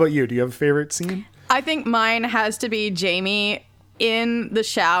 How about you? Do you have a favorite scene? I think mine has to be Jamie in the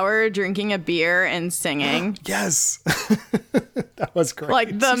shower drinking a beer and singing. Yes. That was great.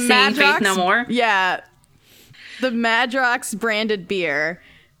 Like the Saying Madrox. Faith No More. Yeah. The Madrox branded beer.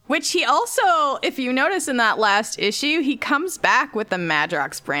 Which he also, if you notice in that last issue, he comes back with the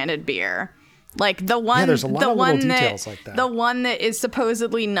Madrox branded beer. Like the one, there's a lot of little details like that. The one that is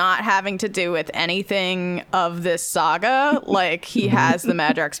supposedly not having to do with anything of this saga. Like he has the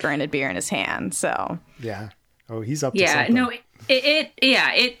Madrox branded beer in his hand. So yeah. Oh, he's up to something. No,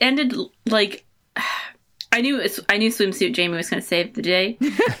 it ended like I knew swimsuit Jamie was going to save the day.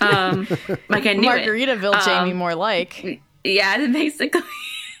 Like I knew Margaritaville Jamie more like. Yeah, basically.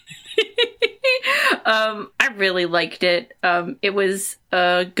 I really liked it. It was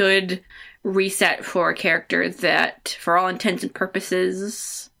a good reset for a character that, for all intents and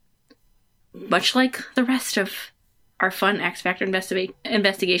purposes, much like the rest of our fun X Factor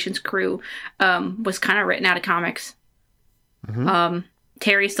Investigations crew, was kind of written out of comics.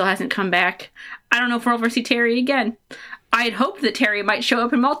 Terry still hasn't come back. I don't know if we'll ever see Terry again. I had hoped that Terry might show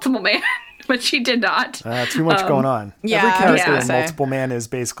up in Multiple Man, but she did not. Too much going on. Yeah, every character in Multiple Man is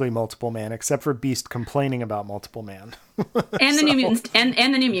basically Multiple Man, except for Beast complaining about Multiple Man. And the New Mutants, and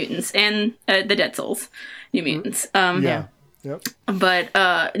the New Mutants, and the Dead Souls New Mutants. Yeah. Yep.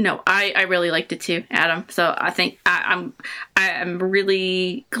 But no, I really liked it too, Adam. So I think I'm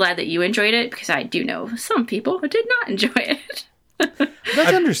really glad that you enjoyed it, because I do know some people who did not enjoy it.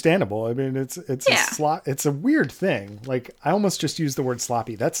 That's understandable. I mean, it's Yeah. it's a weird thing. Like, I almost just used the word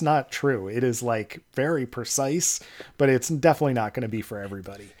sloppy. That's not true. It is like very precise, but it's definitely not going to be for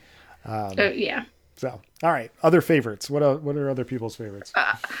everybody. Yeah. So, all right, other favorites. What are other people's favorites?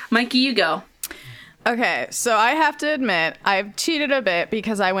 Mikey, you go. Okay, so I have to admit, I've cheated a bit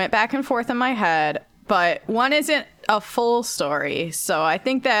because I went back and forth in my head, but one isn't a full story, so I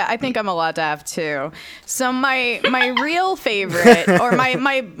think I'm allowed to have two. So my real favorite, or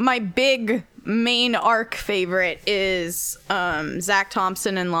my big main arc favorite, is Zach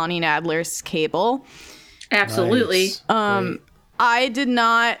Thompson and Lonnie Nadler's Cable. Absolutely. Nice.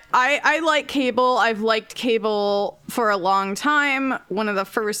 I like Cable. I've liked Cable for a long time. One of the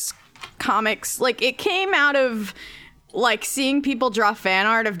first comics, like, it came out of like seeing people draw fan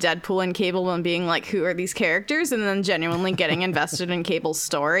art of Deadpool and Cable and being like, who are these characters? And then genuinely getting invested in Cable's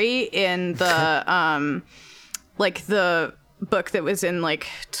story in the like the book that was in like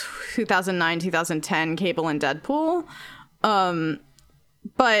 2009, 2010, Cable and Deadpool.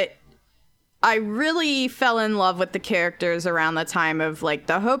 But I really fell in love with the characters around the time of like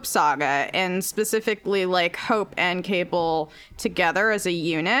the Hope saga, and specifically like Hope and Cable together as a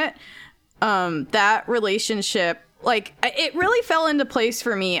unit. That relationship, like, it really fell into place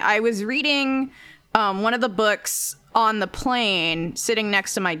for me. I was reading one of the books on the plane, sitting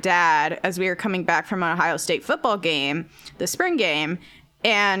next to my dad as we were coming back from an Ohio State football game, the spring game.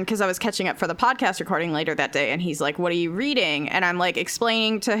 And because I was catching up for the podcast recording later that day, and he's like, what are you reading? And I'm like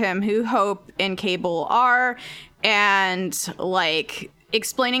explaining to him who Hope and Cable are, and like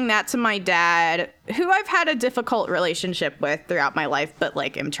explaining that to my dad, who I've had a difficult relationship with throughout my life, but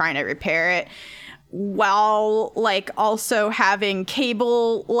like I'm trying to repair it, while like also having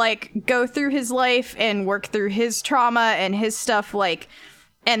Cable like go through his life and work through his trauma and his stuff, like.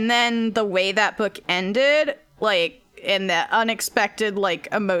 And then the way that book ended, like, and the unexpected like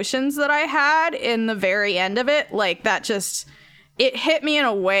emotions that I had in the very end of it, like, that just, it hit me in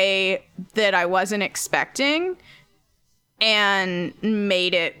a way that I wasn't expecting, and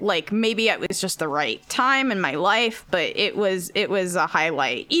made it like, maybe it was just the right time in my life, but it was a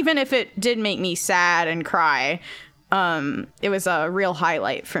highlight. Even if it did make me sad and cry, it was a real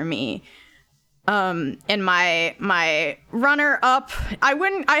highlight for me. And my runner up,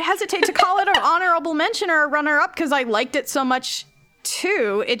 I hesitate to call it an honorable mention or a runner up because I liked it so much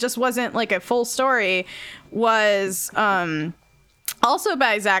too. It just wasn't like a full story. Was also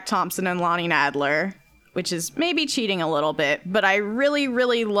by Zach Thompson and Lonnie Nadler, which is maybe cheating a little bit, but I really,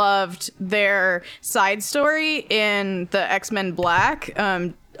 really loved their side story in the X-Men Black,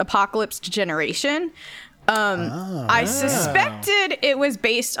 Apocalypse Generation. I suspected it was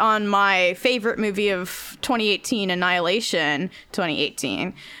based on my favorite movie of 2018, Annihilation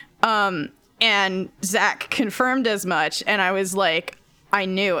 2018. And Zach confirmed as much, and I was like, I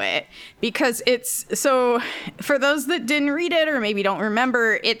knew it, because it's, so for those that didn't read it or maybe don't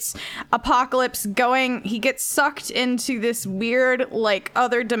remember, it's Apocalypse he gets sucked into this weird like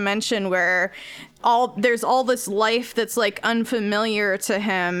other dimension where there's all this life that's like unfamiliar to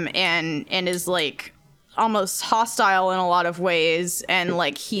him and is like almost hostile in a lot of ways, and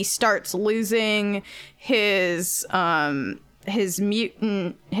like he starts losing his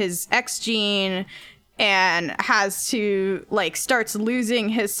mutant, his X gene, and has to like starts losing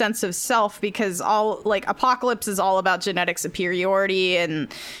his sense of self, because all like Apocalypse is all about genetic superiority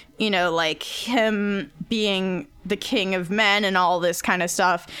and, you know, like him being the king of men and all this kind of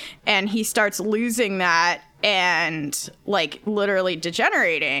stuff, and he starts losing that and like literally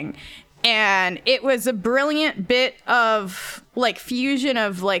degenerating. And it was a brilliant bit of like fusion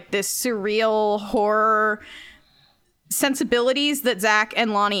of like this surreal horror sensibilities that Zach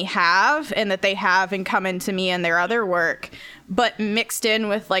and Lonnie have, and that they have and come into me and their other work, but mixed in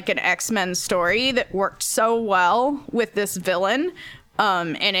with like an X-Men story that worked so well with this villain.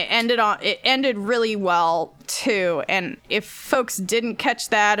 And it ended really well too. And if folks didn't catch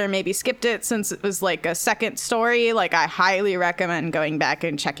that or maybe skipped it since it was like a second story, like I highly recommend going back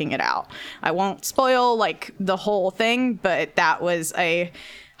and checking it out. I won't spoil like the whole thing, but that was a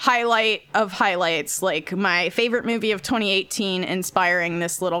highlight of highlights, like my favorite movie of 2018 inspiring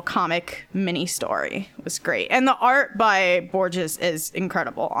this little comic mini story. It was great. And the art by Borges is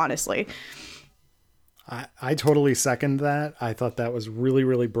incredible, honestly. I totally second that. I thought that was really,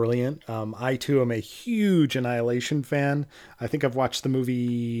 really brilliant. I, too, am a huge Annihilation fan. I think I've watched the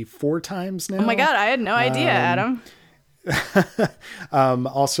movie 4 times now. Oh, my God. I had no idea, Adam.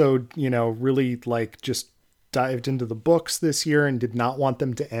 Also, you know, really, like, just dived into the books this year and did not want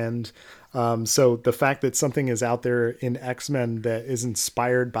them to end. So the fact that something is out there in X-Men that is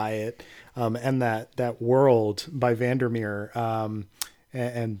inspired by it and that world by Vandermeer,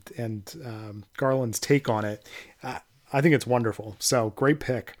 and Garland's take on it. I think it's wonderful. So great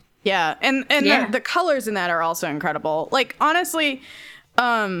pick. Yeah, and the colors in that are also incredible. Like, honestly,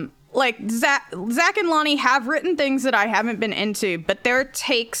 like Zach and Lonnie have written things that I haven't been into, but their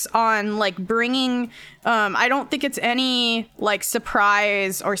takes on like bringing, I don't think it's any like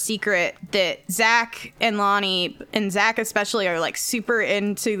surprise or secret that Zach and Lonnie, and Zach especially, are like super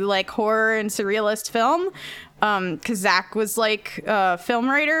into like horror and surrealist film. Because Zach was like a film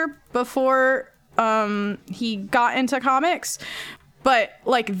writer before he got into comics. But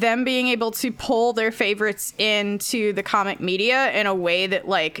like them being able to pull their favorites into the comic media in a way that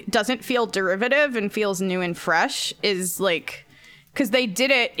like doesn't feel derivative and feels new and fresh is like, because they did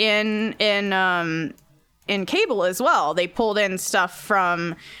it in Cable as well. They pulled in stuff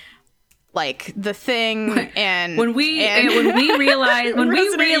from like The Thing and when we realized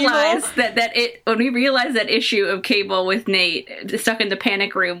that issue of Cable with Nate stuck in the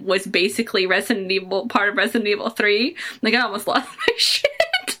panic room was basically part of Resident Evil 3, like I almost lost my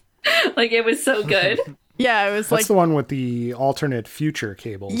shit. Like it was so good. Yeah, it was That's the one with the alternate future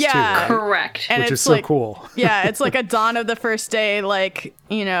cables, too, right? Correct. And which is like, so cool. Yeah, it's like a Dawn of the First Day, like,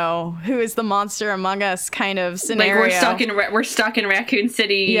 you know, who is the monster among us kind of scenario. Like we're stuck in Raccoon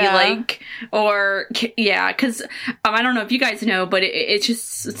City, like, or because I don't know if you guys know, but it's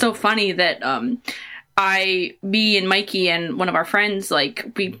just so funny that me and Mikey and one of our friends,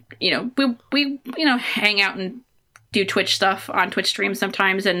 like we hang out and do Twitch stuff on Twitch streams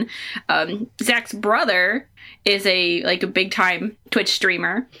sometimes, and Zach's brother is a big time Twitch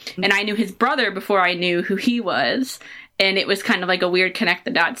streamer, and I knew his brother before I knew who he was, and it was kind of like a weird connect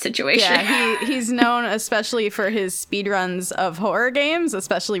the dots situation. Yeah, he's known especially for his speedruns of horror games,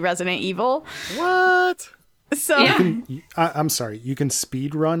 especially Resident Evil. What? So I'm sorry, you can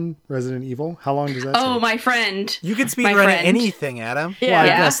speed run Resident Evil? How long does that take? Oh, my friend. You can speed run anything, Adam. Yeah. Well, I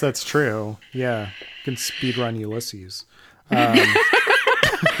guess that's true. Yeah. You can speed run Ulysses. Yeah.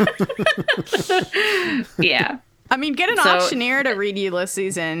 I mean, get an auctioneer to read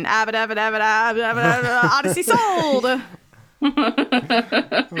Ulysses and Odyssey sold. Oh,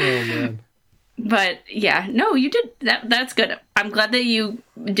 man. But yeah, no, you did that. That's good. I'm glad that you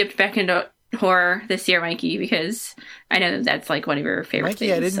dipped back into horror this year, Mikey, because I know that's like one of your favorite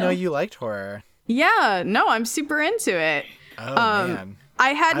things. Mikey, I didn't know you liked horror. Yeah, no, I'm super into it. Oh, man.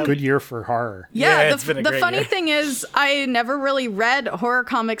 I had Good year for horror. Yeah, it's been a the great funny year. thing is I never really read horror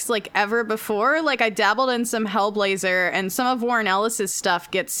comics like ever before. Like I dabbled in some Hellblazer, and some of Warren Ellis's stuff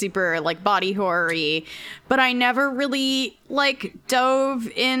gets super like body horror-y, but I never really like dove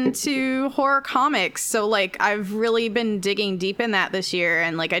into horror comics. So like I've really been digging deep in that this year,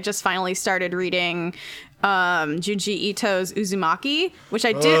 and like I just finally started reading Junji Ito's Uzumaki, which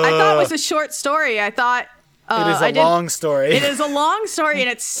I thought was a short story. I thought it is a long story. It is a long story, and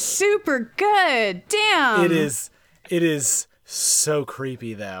it's super good. Damn. It is so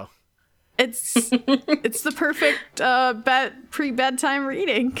creepy, though. It's the perfect pre-bedtime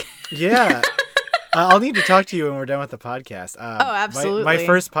reading. Yeah. I'll need to talk to you when we're done with the podcast. Oh, absolutely. My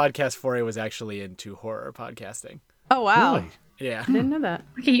first podcast foray was actually into horror podcasting. Oh, wow. Really? Yeah. I didn't know that.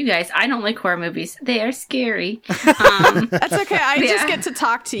 Look at you guys. I don't like horror movies. They are scary. That's okay. I just get to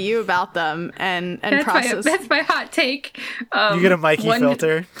talk to you about them and process. That's my hot take. You get a Mikey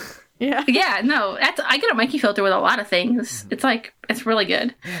filter. Yeah. Yeah, no, I get a Mikey filter with a lot of things. It's like, it's really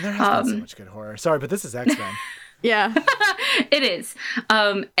good. Man, there has been so much good horror. Sorry, but this is X-Men. Yeah. It is.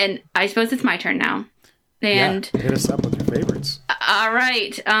 And I suppose it's my turn now. And hit us up with your favorites. all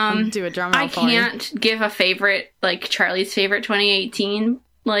right. Do a drum roll I can't give a favorite, like Charlie's favorite 2018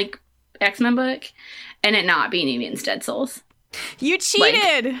 like X-Men book, and it not be Nevian's Dead Souls. You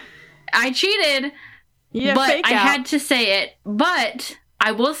cheated. I cheated, but fake I out. had to say it. But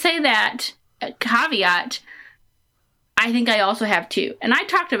I will say that caveat. I think I also have two, and I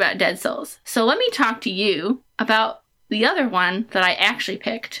talked about Dead Souls. So let me talk to you about the other one that I actually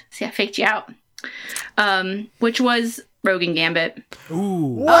picked. See, I faked you out. Which was Rogan Gambit.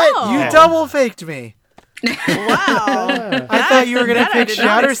 Ooh. What? Oh. You double faked me. Wow. I thought you were going to that I pick did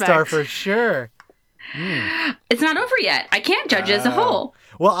not Shatterstar expect. for sure. It's not over yet. I can't judge it as a whole.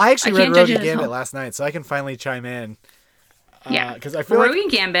 Well, I actually I read can't judge Rogan it as Gambit well. last night, so I can finally chime in. Yeah. Because I feel like... Rogan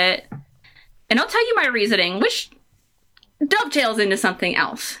Gambit, and I'll tell you my reasoning, which dovetails into something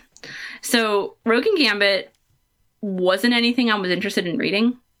else. So, Rogan Gambit wasn't anything I was interested in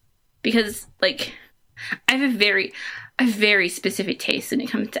reading, because, like, I have a very specific taste when it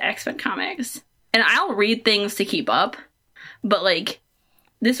comes to X-Men comics. And I'll read things to keep up, but, like,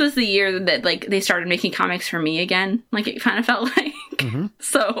 this was the year that like they started making comics for me again. Like it kind of felt like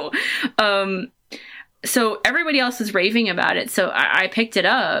so everybody else was raving about it. So I picked it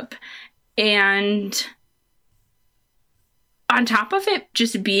up, and on top of it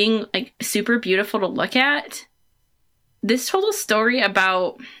just being like super beautiful to look at, this told a story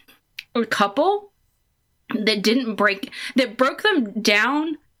about a couple that broke them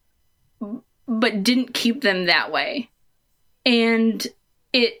down, but didn't keep them that way. And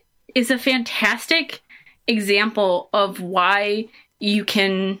it is a fantastic example of why you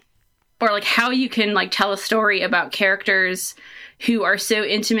can, or like how you can like tell a story about characters who are so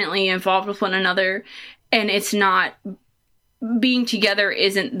intimately involved with one another, and it's not, being together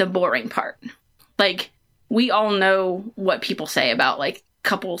isn't the boring part. Like, we all know what people say about like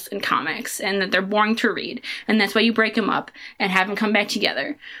couples in comics, and that they're boring to read, and that's why you break them up and have them come back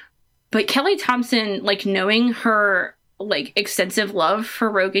together. But Kelly Thompson, like, knowing her like extensive love for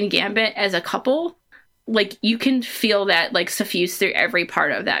Rogue and Gambit as a couple, like, you can feel that like suffuse through every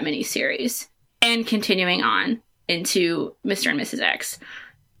part of that miniseries, and continuing on into Mr. and Mrs. X.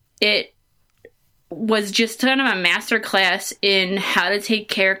 It was just kind of a masterclass in how to take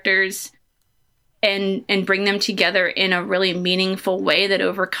characters and bring them together in a really meaningful way that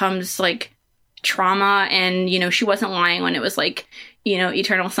overcomes like trauma. And, you know, she wasn't lying when it was like, you know,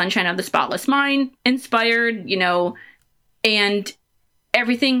 Eternal Sunshine of the Spotless Mind inspired, you know, and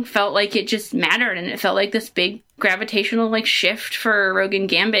everything felt like it just mattered, and it felt like this big gravitational like shift for Rogue and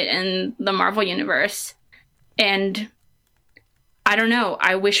Gambit and the Marvel universe. And I don't know,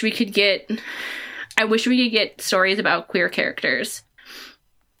 I wish we could get stories about queer characters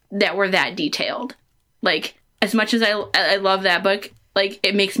that were that detailed. Like, as much as I love that book, like,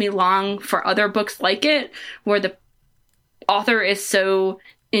 it makes me long for other books like it, where the author is so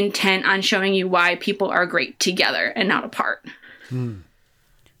intent on showing you why people are great together and not apart.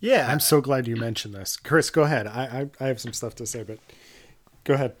 Yeah. I'm so glad you mentioned this. Chris, go ahead. I have some stuff to say, but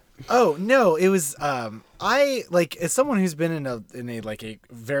go ahead. Oh, no, it was, I, like, as someone who's been in a like a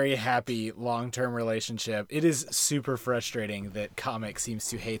very happy long-term relationship, it is super frustrating that comics seems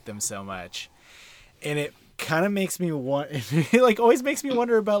to hate them so much. And it kind of makes me it like always makes me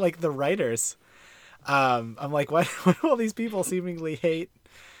wonder about like the writers. I'm like, why do all these people seemingly hate,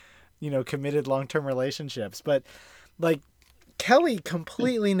 you know, committed long-term relationships? But like, Kelly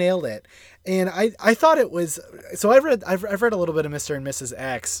completely nailed it. And I thought it was, so I've read a little bit of Mr. and Mrs.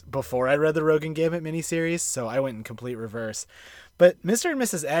 X before I read the Rogue and Gambit miniseries, so I went in complete reverse. But Mr. and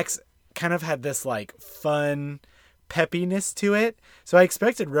Mrs. X kind of had this like fun peppiness to it. So I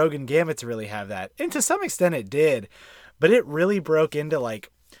expected Rogue and Gambit to really have that. And to some extent it did, but it really broke into like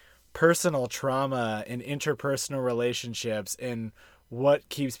personal trauma and interpersonal relationships and what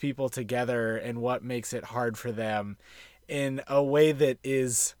keeps people together and what makes it hard for them, in a way that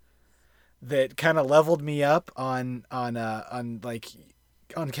kind of leveled me up on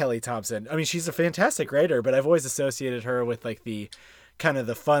Kelly Thompson. I mean, she's a fantastic writer, but I've always associated her with like the kind of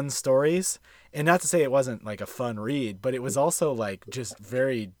the fun stories. And not to say it wasn't like a fun read, but it was also like just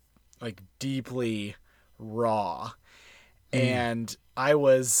very like deeply raw. And I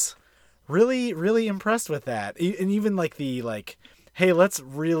was really, really impressed with that. And even like the like, hey, let's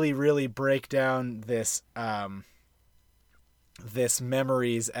really, really break down this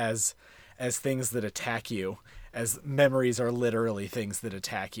memories as things that attack you, as memories are literally things that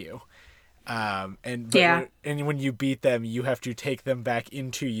attack you. And when you beat them, you have to take them back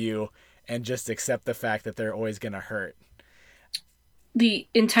into you and just accept the fact that they're always going to hurt. The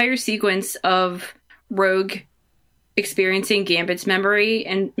entire sequence of Rogue experiencing Gambit's memories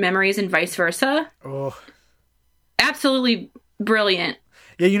and vice versa. Oh, absolutely brilliant.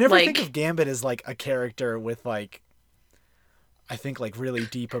 Yeah. You never think of Gambit as like a character with like, I think like really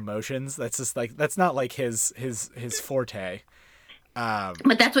deep emotions. That's just like, that's not like his forte.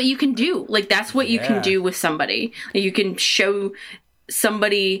 But that's what you can do. Like, that's what you can do with somebody. Like, you can show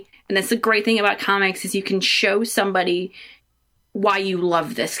somebody, and that's the great thing about comics, is you can show somebody why you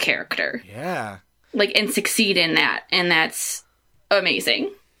love this character. Yeah. Like, and succeed in that. And that's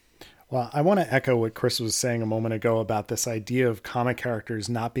amazing. Well, I want to echo what Chris was saying a moment ago about this idea of comic characters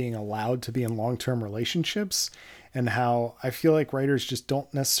not being allowed to be in long-term relationships, and how I feel like writers just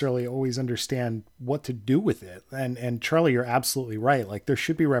don't necessarily always understand what to do with it. And Charlie, you're absolutely right. Like, there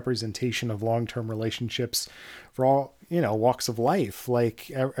should be representation of long-term relationships for all, you know, walks of life,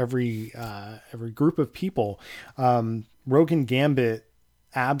 like every group of people. Rogue and Gambit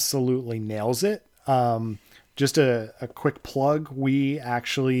absolutely nails it. Just a quick plug. We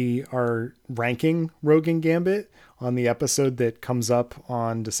actually are ranking Rogue and Gambit on the episode that comes up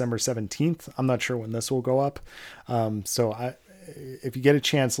on December 17th. I'm not sure when this will go up. So if you get a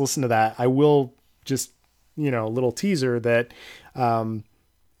chance, listen to that. I will just, a little teaser that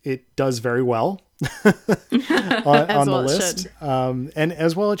it does very well on the list. And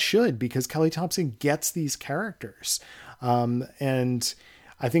as well it should, because Kelly Thompson gets these characters. And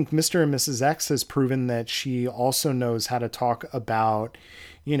I think Mr. and Mrs. X has proven that she also knows how to talk about,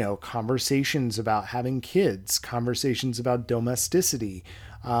 conversations about having kids, conversations about domesticity,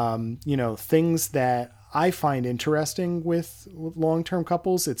 things that I find interesting with long-term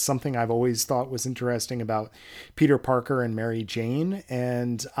couples. It's something I've always thought was interesting about Peter Parker and Mary Jane.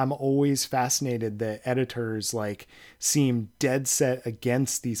 And I'm always fascinated that editors seem dead set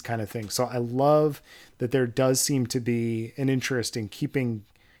against these kind of things. So I love that there does seem to be an interest in keeping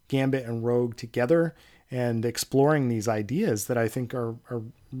Gambit and Rogue together and exploring these ideas that I think are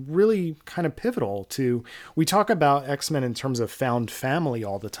really kind of pivotal to, we talk about X-Men in terms of found family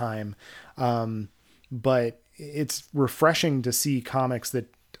all the time. But it's refreshing to see comics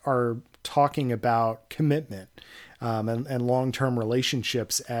that are talking about commitment, and long-term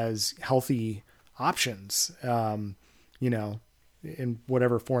relationships as healthy options, in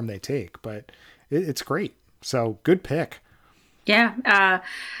whatever form they take, but it's great. So good pick. Yeah.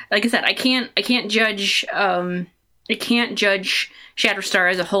 Like I said, I can't judge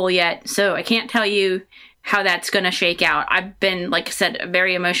Shatterstar as a whole yet. So I can't tell you how that's going to shake out. I've been, like I said,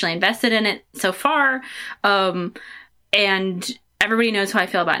 very emotionally invested in it so far. And everybody knows how I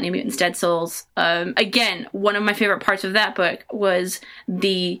feel about New Mutants Dead Souls. Again, one of my favorite parts of that book was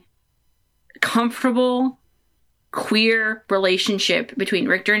the comfortable queer relationship between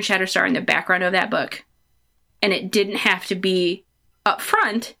Richter and Shatterstar in the background of that book. And it didn't have to be up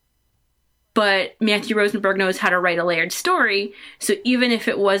front, but Matthew Rosenberg knows how to write a layered story. So even if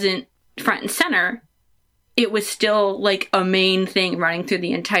it wasn't front and center, it was still a main thing running through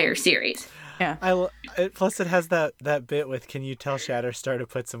the entire series. Yeah. Plus it has that bit with, can you tell Shatterstar to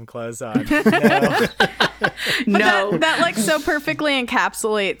put some clothes on? No. That so perfectly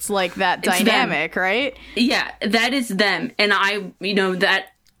encapsulates that dynamic, right? Yeah, that is them. And that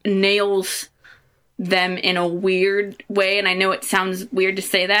nails them in a weird way. And I know it sounds weird to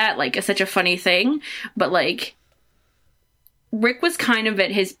say that, it's such a funny thing, but Rick was kind of at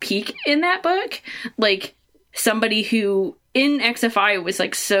his peak in that book. Somebody who in XFI was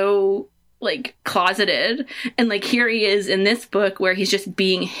so closeted, and here he is in this book where he's just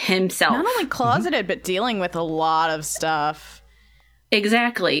being himself. Not only closeted, but dealing with a lot of stuff.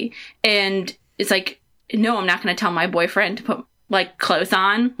 Exactly. And it's no, I'm not going to tell my boyfriend to put clothes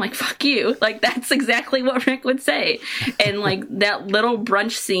on. Fuck you. That's exactly what Rick would say. And that little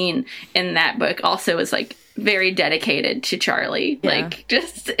brunch scene in that book also is very dedicated to Charlie,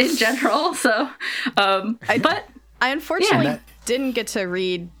 just in general. So, I unfortunately didn't get to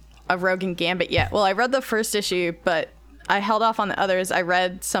read a Rogue and Gambit yet. Well, I read the first issue, but I held off on the others. I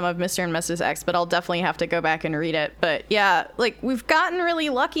read some of Mr. and Mrs. X, but I'll definitely have to go back and read it. But yeah, we've gotten really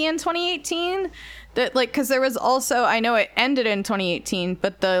lucky in 2018 that because there was also, I know it ended in 2018,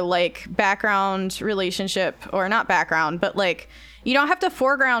 but the background relationship, or not background, but you don't have to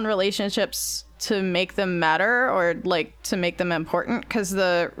foreground relationships to make them matter or to make them important, because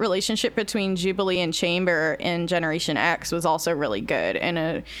the relationship between Jubilee and Chamber in Generation X was also really good, and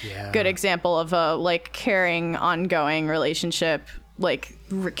a good example of a caring ongoing relationship,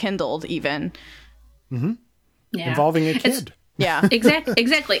 rekindled even. Mm-hmm. Yeah. Involving a kid. Yeah.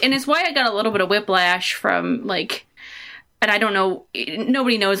 Exactly. And it's why I got a little bit of whiplash from and I don't know,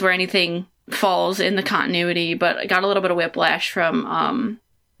 nobody knows where anything falls in the continuity, but I got a little bit of whiplash from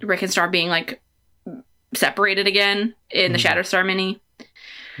Rick and Star being separated again in the Shatterstar mini.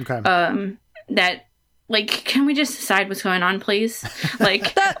 Okay. That can we just decide what's going on, please?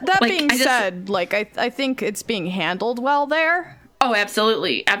 That being said, I think it's being handled well there. Oh,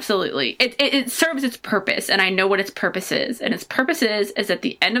 absolutely. Absolutely. It serves its purpose, and I know what its purpose is. And its purpose is at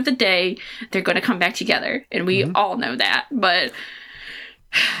the end of the day, they're going to come back together. And we all know that. But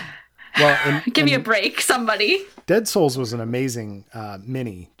give me a break, somebody. Dead Souls was an amazing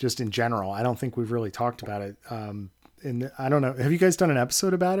mini, just in general. I don't think we've really talked about it. And I don't know. Have you guys done an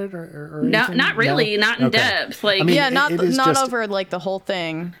episode about it or no, anything? not really. No? Not in depth. Not over the whole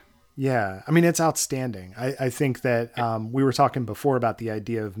thing. Yeah, I mean, it's outstanding. I think that we were talking before about the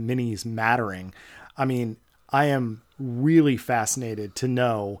idea of minis mattering. I mean, I am really fascinated to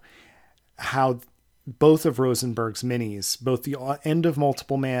know how both of Rosenberg's minis, both the end of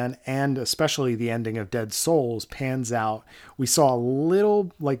Multiple Man and especially the ending of Dead Souls, pans out. We saw a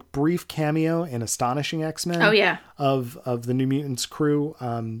little brief cameo in Astonishing X-Men. Oh yeah, of the New Mutants crew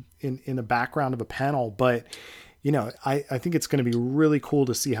in the background of a panel, but I think it's going to be really cool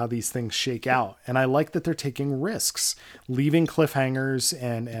to see how these things shake out. And I like that they're taking risks, leaving cliffhangers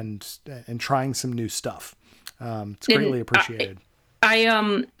and trying some new stuff. It's greatly appreciated.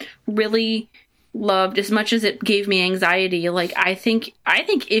 I really loved, as much as it gave me anxiety, like I think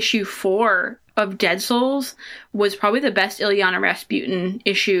issue 4 of Dead Souls was probably the best Ilyana Rasputin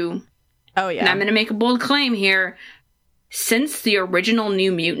issue. Oh yeah. And I'm going to make a bold claim here, since the original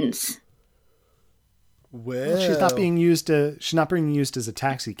New Mutants. Well, she's not being used as a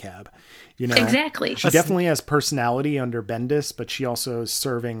taxi cab, Exactly. She definitely has personality under Bendis, but she also is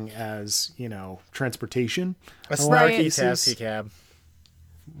serving as, transportation. A snarky taxi cab.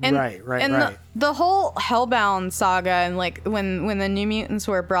 And, right. The whole Hellbound saga, and like when the New Mutants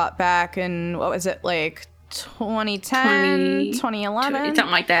were brought back, and what was it, like 2010, 2011,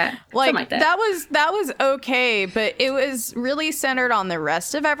 something like that. That was okay, but it was really centered on the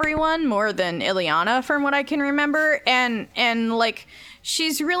rest of everyone more than Ilyana, from what I can remember. And like,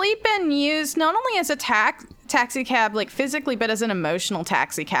 she's really been used not only as a taxi cab, like physically, but as an emotional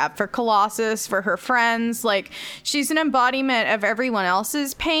taxi cab for Colossus, for her friends. Like, she's an embodiment of everyone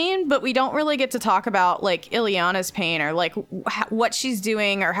else's pain, but we don't really get to talk about like Ilyana's pain, or like what she's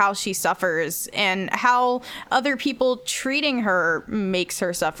doing, or how she suffers, and how other people treating her makes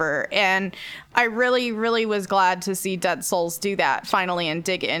her suffer. And I really, really was glad to see Dead Souls do that finally, and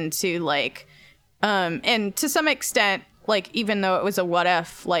dig into like, and to some extent, like, even though it was a what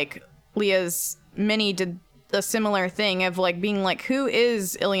if, like Leah's mini did a similar thing of like being like, who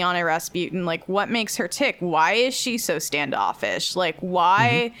is Ilyana Rasputin? Like, what makes her tick? Why is she so standoffish? Like,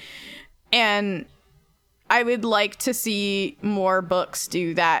 why? Mm-hmm. And I would like to see more books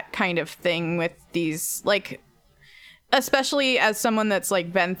do that kind of thing with these, like, especially as someone that's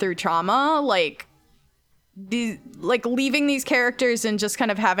like been through trauma, like these, like, leaving these characters and just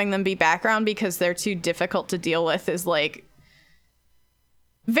kind of having them be background because they're too difficult to deal with is like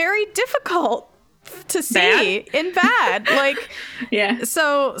very difficult to see and bad. Like, yeah.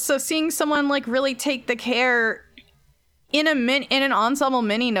 So seeing someone like really take the care in an ensemble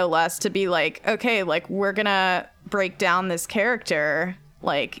mini, no less, to be like, okay, like, we're gonna break down this character.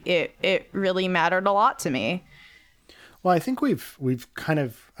 Like, it really mattered a lot to me. Well, I think we've kind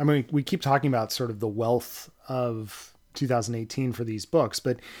of, I mean, we keep talking about sort of the wealth of 2018 for these books,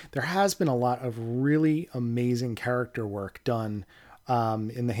 but there has been a lot of really amazing character work done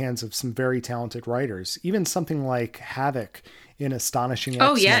in the hands of some very talented writers. Even something like Havoc in Astonishing X-Men.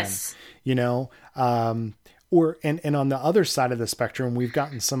 Oh, yes. Or on the other side of the spectrum, we've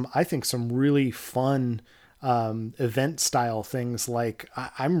gotten some really fun event style things. Like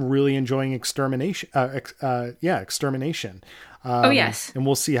I'm really enjoying Extermination. Extermination. Oh, yes. And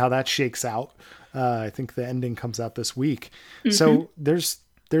we'll see how that shakes out. I think the ending comes out this week. Mm-hmm. So there's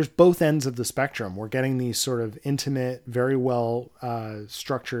both ends of the spectrum. We're getting these sort of intimate, very well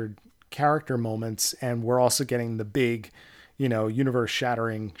structured character moments, and we're also getting the big, universe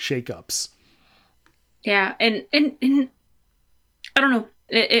shattering shakeups. Yeah, and I don't know.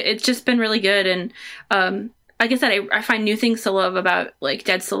 It's just been really good, and like I said, I find new things to love about like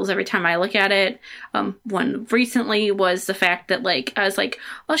Dead Souls every time I look at it. One recently was the fact that like I was like,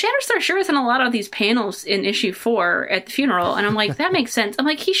 well, Shatterstar sure is in a lot of these panels in issue 4 at the funeral, and I'm like, that makes sense. I'm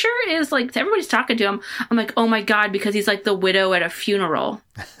like, he sure is. Like, everybody's talking to him. I'm like, oh my god, because he's like the widow at a funeral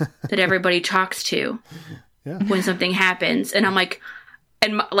that everybody talks to when something happens, and I'm like.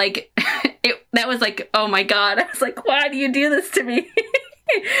 And like, that was like, oh my god! I was like, why do you do this to me?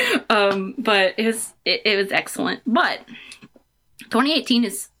 But it was excellent. But 2018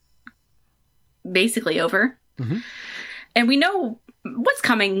 is basically over, mm-hmm. and we know what's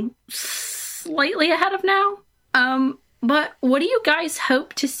coming slightly ahead of now. But what do you guys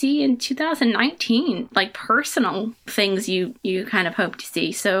hope to see in 2019? Like, personal things you kind of hope to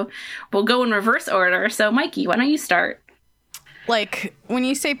see. So we'll go in reverse order. So Mikey, why don't you start? Like, when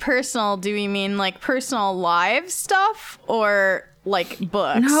you say personal, do we mean like personal live stuff or like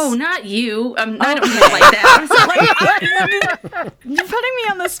books? No, not you. I don't mean it like that. You're putting me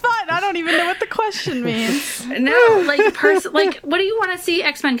on the spot. I don't even know what the question means. No, like like, what do you want to see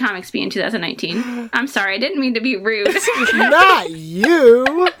X-Men comics be in 2019? I'm sorry, I didn't mean to be rude. Not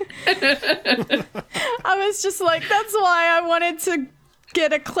you. I was just like, that's why I wanted to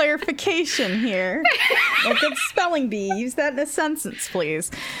get a clarification here. A good spelling bee. Use that in a sentence,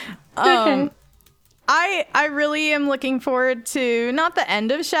 please. Okay. I really am looking forward to not the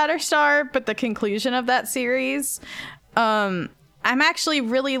end of Shatterstar, but the conclusion of that series. I'm actually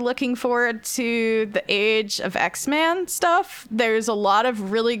really looking forward to the Age of X-Man stuff. There's a lot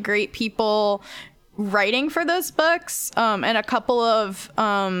of really great people writing for those books, and a couple of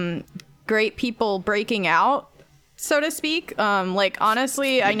great people breaking out so to speak. Like,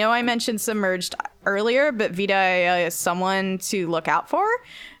 honestly, I know I mentioned Submerged earlier, but Vita is someone to look out for.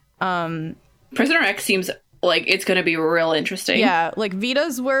 Prisoner X seems like it's going to be real interesting. Yeah, like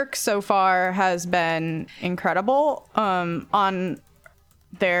Vita's work so far has been incredible on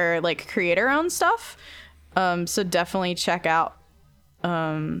their like creator-owned stuff. So definitely check out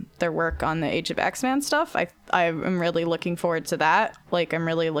their work on the Age of X-Men stuff. I am really looking forward to that. Like, I'm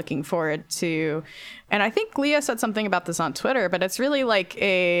really looking forward to, and I think Leah said something about this on Twitter, but it's really like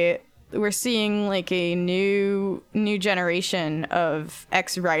we're seeing like a new generation of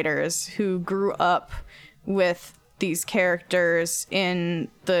X writers who grew up with these characters in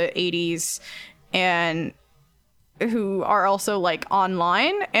the 80s and who are also like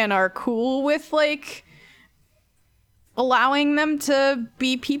online and are cool with like allowing them to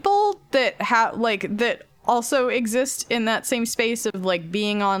be people that have like that also exist in that same space of like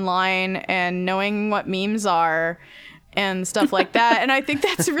being online and knowing what memes are and stuff like that. And I think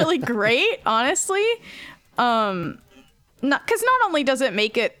that's really great, honestly. Not only does it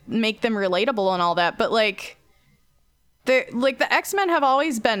make them relatable and all that, but like the X-Men have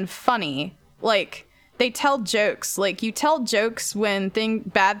always been funny. Like, they tell jokes. Like, you tell jokes when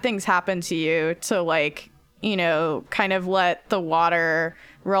bad things happen to you to, like, you know, kind of let the water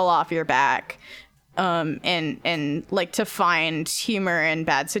roll off your back. And like to find humor in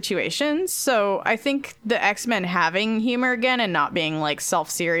bad situations. So I think the X-Men having humor again and not being like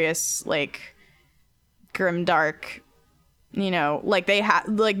self-serious, like grimdark, you know, like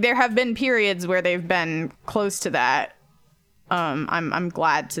there have been periods where they've been close to that. I'm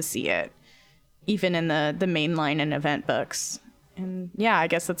glad to see it, even in the mainline and event books. And yeah, I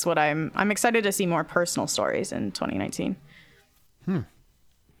guess that's what I'm excited to see more personal stories in 2019. All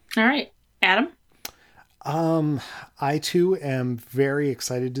right, Adam. I too am very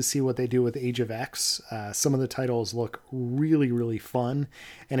excited to see what they do with Age of X. Some of the titles look really, really fun,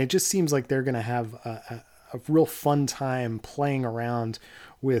 and it just seems like they're going to have a real fun time playing around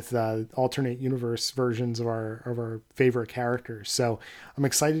with alternate universe versions of our favorite characters. So I'm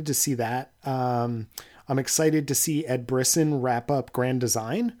excited to see that. I'm excited to see Ed Brisson wrap up Grand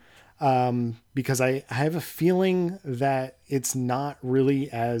Design, because I have a feeling that it's not really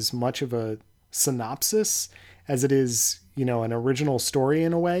as much of a synopsis as it is, you know, an original story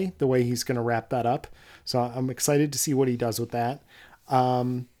in a way, the way he's going to wrap that up. So I'm excited to see what he does with that.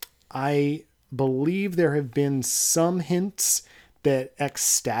 I believe there have been some hints that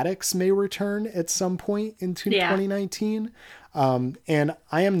X-Statix may return at some point into 2019. And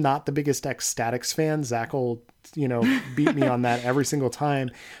I am not the biggest X-Statix fan. Zach will, you know, beat me on that every single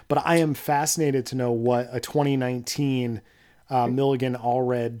time, but I am fascinated to know what a 2019 Milligan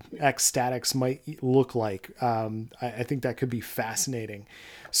Allred X-Statix might look like. I think that could be fascinating.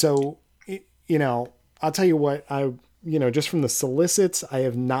 So, you know, I'll tell you what, just from the solicits, I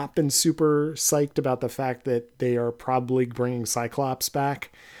have not been super psyched about the fact that they are probably bringing Cyclops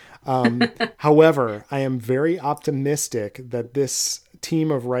back. However, I am very optimistic that this team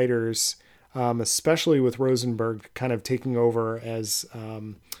of writers, especially with Rosenberg kind of taking over as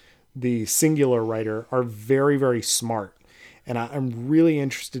the singular writer, are very, very smart. And I'm really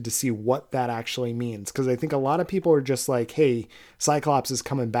interested to see what that actually means, because I think a lot of people are just like, hey, Cyclops is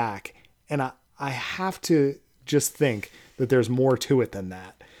coming back. And I have to just think that there's more to it than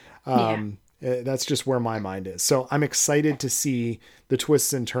that. That's just where my mind is. So I'm excited to see the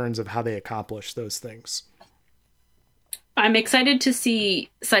twists and turns of how they accomplish those things. I'm excited to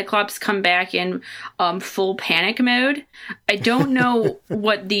see Cyclops come back in full panic mode. I don't know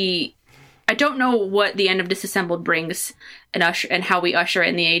what the end of Disassembled brings and how we usher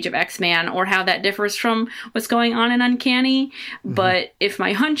in the Age of X-Man, or how that differs from what's going on in Uncanny. Mm-hmm. But if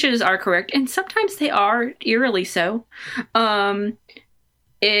my hunches are correct, and sometimes they are eerily so,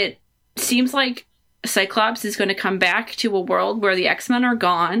 it seems like Cyclops is going to come back to a world where the X-Men are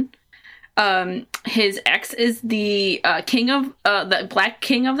gone. His ex is the the Black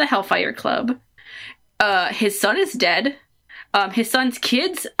King of the Hellfire Club. His son is dead. His son's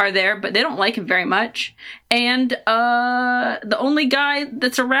kids are there, but they don't like him very much. And the only guy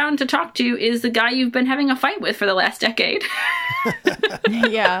that's around to talk to is the guy you've been having a fight with for the last decade.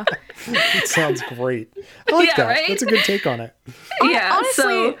 Yeah. It sounds great. I like that. Right? That's a good take on it. Yeah.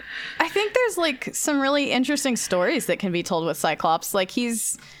 Honestly, I think there's like some really interesting stories that can be told with Cyclops. Like,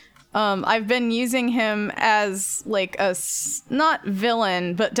 he's I've been using him as like not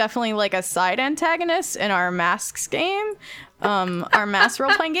villain, but definitely like a side antagonist in our Masks game, our mask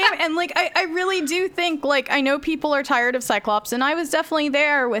role playing game. And like, I really do think, like, I know people are tired of Cyclops, and I was definitely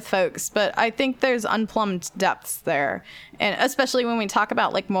there with folks, but I think there's unplumbed depths there. And especially when we talk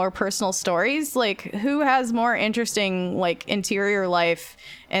about like more personal stories, like who has more interesting like interior life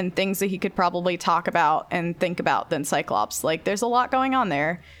and things that he could probably talk about and think about than Cyclops? Like, there's a lot going on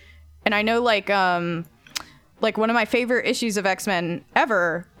there. And I know, like one of my favorite issues of X-Men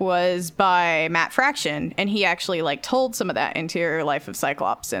ever was by Matt Fraction, and he actually like told some of that interior life of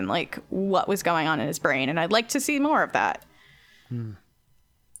Cyclops and like what was going on in his brain, and I'd like to see more of that.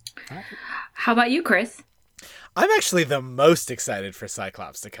 How about you, Chris? I'm actually the most excited for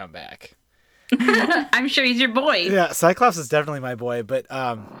Cyclops to come back. I'm sure he's your boy. Yeah, Cyclops is definitely my boy, but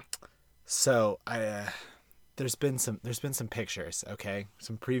so I there's been some pictures, okay?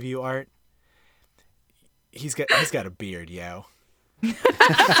 Some preview art. He's got a beard, yo.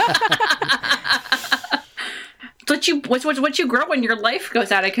 What you grow when your life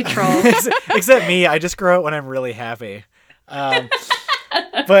goes out of control. Except me, I just grow it when I'm really happy. But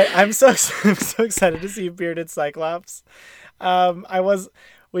I'm so excited to see bearded Cyclops.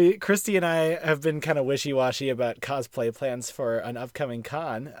 Christy and I have been kind of wishy-washy about cosplay plans for an upcoming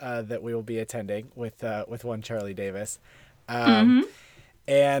con that we will be attending with one Charlie Davis.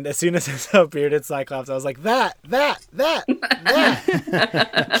 And as soon as I saw bearded Cyclops, I was like, that.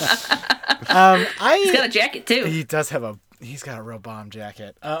 He's got a jacket too. He's got a real bomb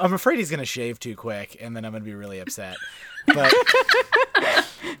jacket. I'm afraid he's going to shave too quick, and then I'm going to be really upset. But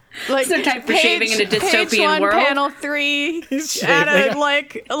like, no time for shaving in a dystopian page 1, world. Panel 3, he's at shaving.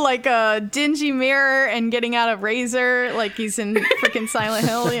 like a dingy mirror and getting out a razor, like he's in freaking Silent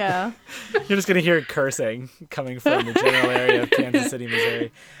Hill. Yeah, you're just gonna hear cursing coming from the general area of Kansas City,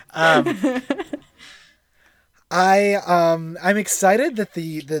 Missouri. I'm excited that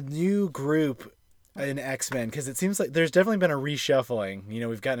the new group in X-Men, because it seems like there's definitely been a reshuffling. You know,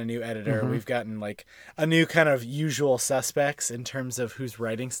 we've gotten a new editor, we've gotten like a new kind of usual suspects in terms of who's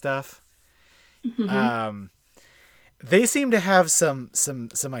writing stuff. They seem to have some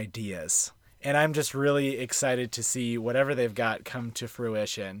ideas, and I'm just really excited to see whatever they've got come to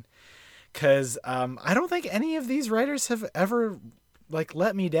fruition, because I don't think any of these writers have ever like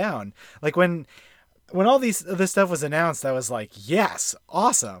let me down. Like when all this stuff was announced, I was like, yes,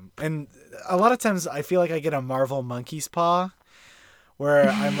 awesome. And a lot of times I feel like I get a Marvel monkey's paw where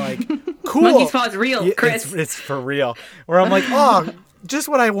I'm like, cool. Monkey's paw is real, Chris. It's for real. Where I'm like, oh, just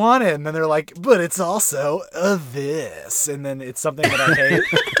what I wanted. And then they're like, but it's also this. And then it's something that I hate.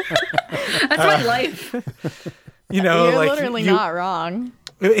 That's my life. You know, you're like literally not wrong.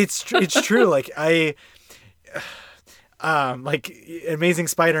 It's true. Like like Amazing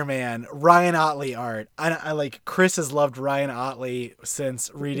Spider-Man, Ryan Ottley art. I like, Chris has loved Ryan Ottley since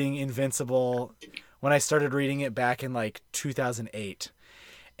reading Invincible, when I started reading it back in like 2008.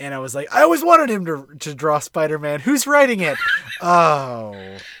 And I was like, I always wanted him to draw Spider-Man. Who's writing it?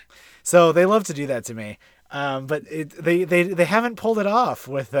 Oh. So they love to do that to me. But they haven't pulled it off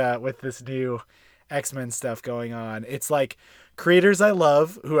with this new X-Men stuff going on. It's like creators I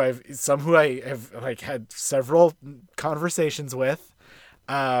love, who I have like had several conversations with.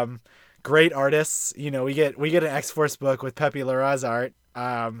 Great artists. You know, we get an X-Force book with Pepe Larraz's art.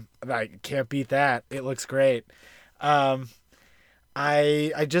 I can't beat that. It looks great. I'm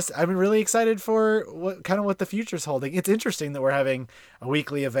really excited for what the future's holding. It's interesting that we're having a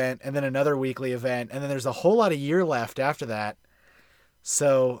weekly event and then another weekly event, and then there's a whole lot of year left after that.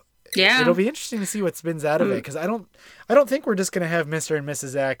 So yeah, it'll be interesting to see what spins out of it, because I don't think we're just gonna have Mr. and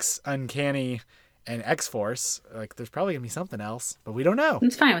Mrs. X, Uncanny, and X-Force. Like, there's probably gonna be something else, but we don't know.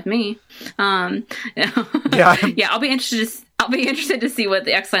 It's fine with me. Yeah, I'll be interested to see what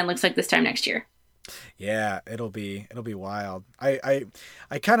the X line looks like this time next year. Yeah, it'll be wild. I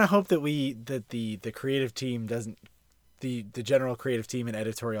kind of hope that the creative team doesn't, the general creative team and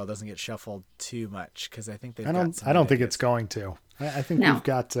editorial doesn't get shuffled too much, because I think I don't think it's going to. I think we've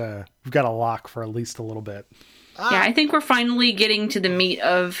got a lock for at least a little bit. Yeah, I think we're finally getting to the meat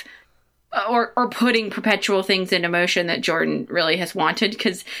of or putting perpetual things into motion that Jordan really has wanted.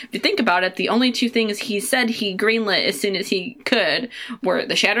 Because if you think about it, the only two things he said he greenlit as soon as he could were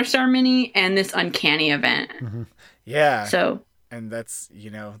the Shatterstar mini and this Uncanny event. Mm-hmm. Yeah. So, and that's,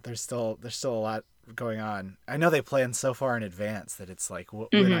 there's still a lot going on. I know they plan so far in advance that it's like we're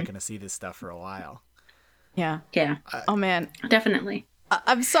not going to see this stuff for a while. Yeah. Yeah. Oh man, definitely.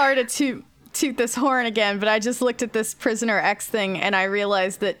 I'm sorry to toot this horn again, but I just looked at this Prisoner X thing and I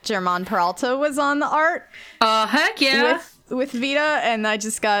realized that Germán Peralta was on the art. Heck yeah. With Vita, and I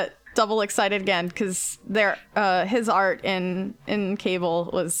just got double excited again because his art in Cable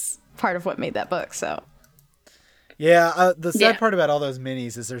was part of what made that book. So yeah, the sad part about all those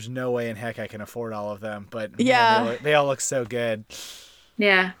minis is there's no way in heck I can afford all of them. But man, they all look so good.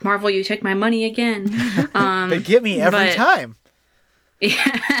 Yeah, Marvel, you took my money again. They get me every time.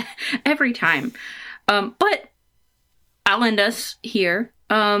 Yeah, every time. But I'll end us here.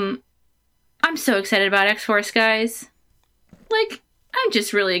 I'm so excited about X-Force, guys. Like, I'm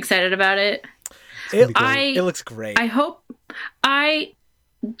just really excited about it. It looks great. I hope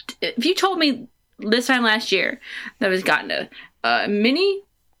if you told me this time last year that I was gotten a mini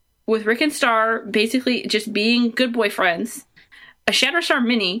with Rick and Star basically just being good boyfriends, a Shatterstar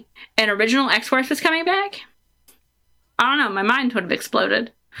mini, and original X-Force was coming back, I don't know, my mind would have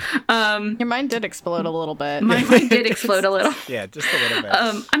exploded. Your mind did explode a little bit. My mind did explode a little. Yeah, just a little bit.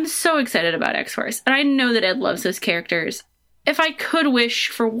 I'm so excited about X-Force, and I know that Ed loves those characters. If I could wish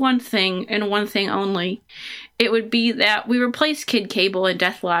for one thing and one thing only, it would be that we replace Kid Cable and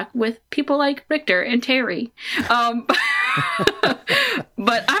Deathlock with people like Richter and Terry.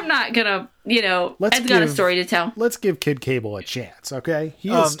 But I'm not gonna, Ed's got a story to tell. Let's give Kid Cable a chance, okay? He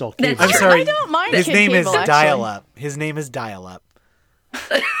is still Cable. I'm sorry. I don't mind His Kid name Cable, is Dial-Up. His name is Dial-Up.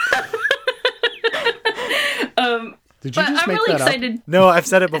 Did you just I'm make really that excited. up? No, I've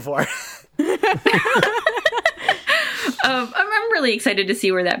said it before. I'm really excited to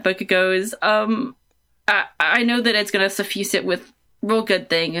see where that book goes. I know that it's going to suffuse it with real good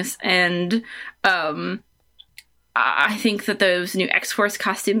things, and I think that those new X-Force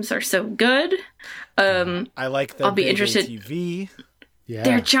costumes are so good. I like the I'll be big interested. ATV. Yeah.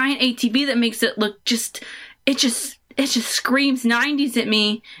 Their giant ATV that makes it look it just screams 90s at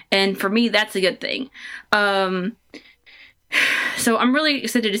me, and for me that's a good thing. So I'm really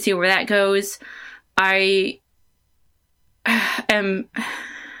excited to see where that goes. I'm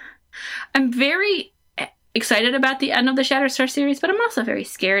very excited about the end of the Shatterstar series, but I'm also very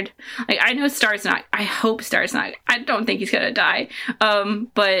scared. Like, I know I hope Star's not, I don't think he's gonna die.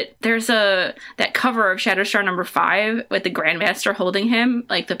 But there's that cover of Shatterstar number 5 with the Grandmaster holding him,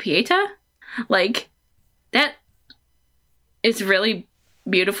 like the Pieta. Like, that is really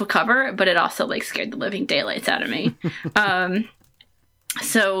beautiful cover, but it also, like, scared the living daylights out of me.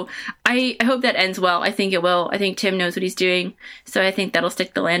 So I hope that ends well. I think it will. I think Tim knows what he's doing, so I think that'll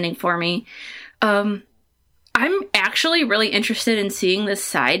stick the landing for me. I'm actually really interested in seeing this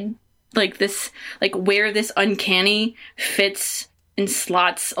side, where this uncanny fits and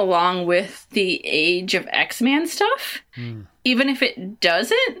slots along with the Age of X-Man stuff. Even if it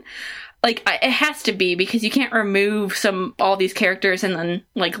doesn't, it has to be, because you can't remove all these characters and then,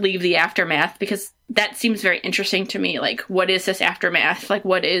 leave the aftermath, because that seems very interesting to me. Like, what is this aftermath? Like,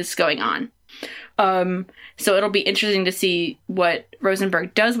 what is going on? So it'll be interesting to see what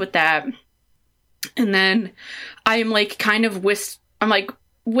Rosenberg does with that. And then I'm wistful,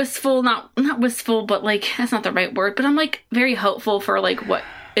 not wistful, but that's not the right word, but I'm very hopeful for what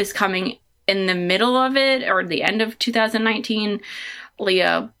is coming in the middle of it, or the end of 2019.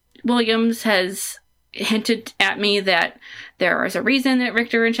 Leah Williams has hinted at me that there is a reason that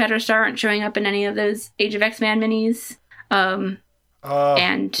Richter and Shatterstar aren't showing up in any of those Age of X-Man minis. And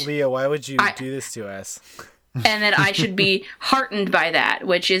Leah, why would you do this to us? And that I should be heartened by that,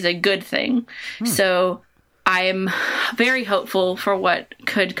 which is a good thing. So I am very hopeful for what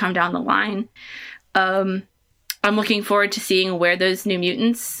could come down the line. I'm looking forward to seeing where those New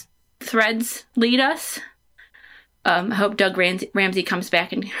Mutants threads lead us. I hope Doug Ramsey comes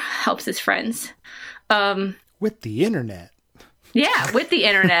back and helps his friends. With the internet. Yeah, with the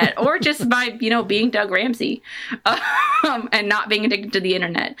internet, or just by, being Doug Ramsey, and not being addicted to the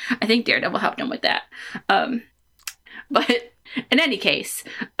internet. I think Daredevil helped him with that. But in any case,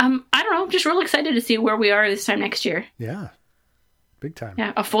 I don't know, just real excited to see where we are this time next year. Yeah. Big time.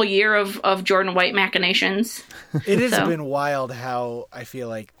 Yeah, a full year of Jordan White machinations. It has been wild how I feel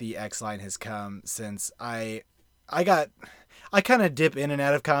like the X line has come since I kind of dip in and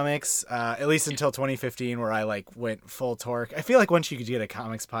out of comics, at least until 2015, where I went full torque. I feel like once you get a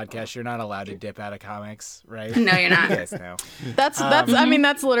comics podcast, you're not allowed to dip out of comics, right? No, you're not. You guys know. That's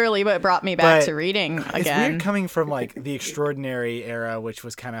that's literally what brought me back to reading again. It's weird coming from the Extraordinary era, which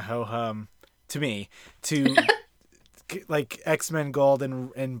was kind of ho-hum to me, to X-Men Gold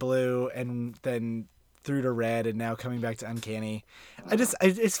and Blue, and then through to Red, and now coming back to Uncanny.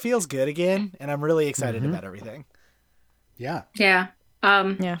 It feels good again, and I'm really excited about everything. Yeah. Yeah.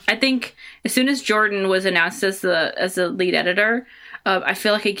 I think as soon as Jordan was announced as the lead editor, I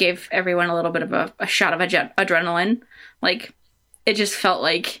feel like it gave everyone a little bit of a shot of adrenaline. It just felt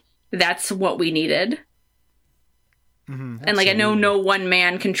like that's what we needed. And like, I know no one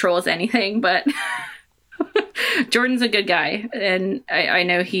man controls anything, but Jordan's a good guy, and I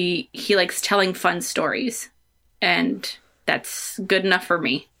know he likes telling fun stories, and that's good enough for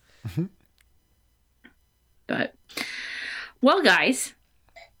me. But, well, guys,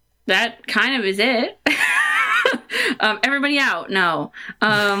 that kind of is it. Everybody out. No.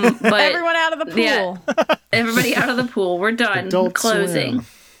 But everyone out of the pool. Yeah, everybody out of the pool. We're done. Adult Closing. Swim.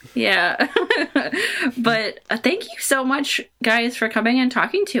 Yeah. But thank you so much, guys, for coming and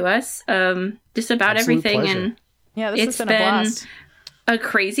talking to us just about Absolute everything. pleasure. And Yeah, this it's has been a blast. a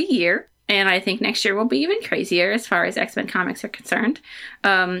crazy year. And I think next year will be even crazier as far as X-Men comics are concerned.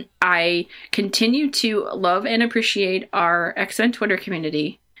 I continue to love and appreciate our X-Men Twitter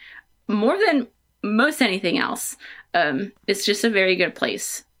community more than most anything else. It's just a very good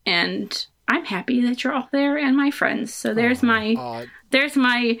place. And I'm happy that you're all there and my friends. So there's my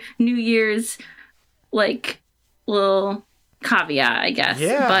New Year's, like, little caveat, I guess.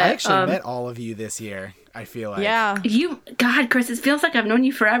 Yeah, but, I actually met all of you this year, I feel like. Yeah. God, Chris, it feels like I've known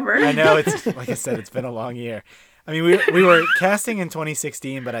you forever. I know, it's like I said, it's been a long year. I mean, we were casting in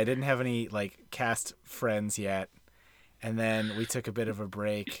 2016, but I didn't have any, like, cast friends yet. And then we took a bit of a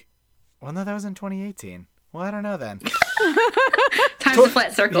break. Well, no, that was in 2018. Well, I don't know then. Time's a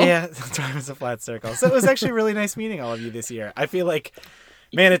flat circle. Yeah, time is a flat circle. So it was actually really nice meeting all of you this year. I feel like,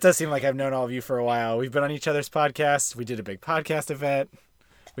 man, it does seem like I've known all of you for a while. We've been on each other's podcasts. We did a big podcast event.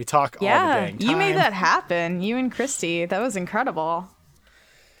 We talk all the dang time. You made that happen. You and Christy. That was incredible.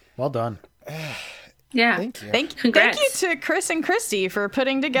 Well done. Yeah. Thank you. Thank Congrats. you to Chris and Christy for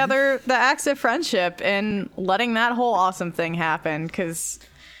putting together the Acts of Friendship and letting that whole awesome thing happen, because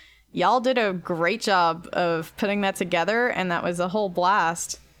y'all did a great job of putting that together, and that was a whole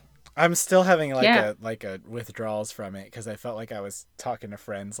blast. I'm still having Yeah. a withdrawals from it because I felt like I was talking to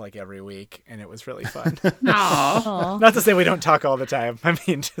friends like every week, and it was really fun. Aw. Not to say we don't talk all the time. I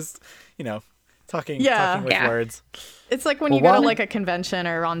mean, just, talking with Yeah. words. It's like when Well, you go to why- like a convention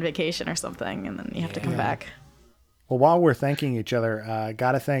or on vacation or something, and then you have to come back. Well, while we're thanking each other,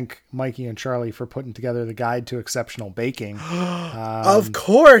 got to thank Mikey and Charlie for putting together the guide to exceptional baking. Of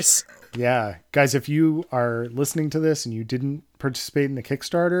course. Yeah, guys, if you are listening to this and you didn't participate in the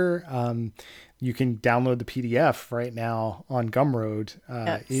Kickstarter, you can download the PDF right now on Gumroad.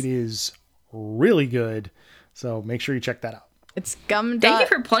 Yes. It is really good, so make sure you check that out. It's gum. Thank you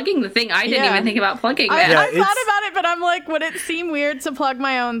for plugging the thing. I didn't Yeah. even think about plugging I, that. Yeah, I it's- thought about it, but I'm like, would it seem weird to plug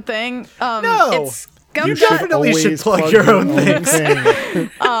my own thing? No. It's gum. You definitely should always plug your own things. thing.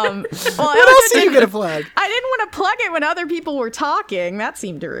 Well, What else are you going to plug? I didn't want to plug it when other people were talking. That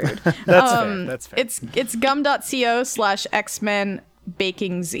seemed rude. That's fair. That's fair. It's gum.co/X-Men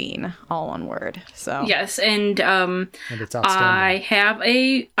baking zine, all one word. So Yes, and And it's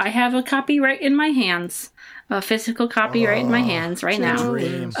outstanding. I have a copy right in my hands, a physical copy right in my hands right now.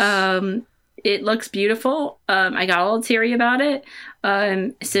 Dreams. It looks beautiful. I got a little teary about it.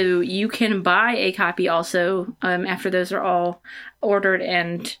 So you can buy a copy also after those are all ordered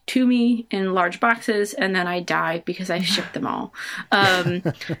and to me in large boxes, and then I die because I shipped them all.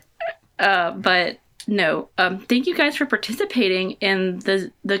 But no, thank you guys for participating in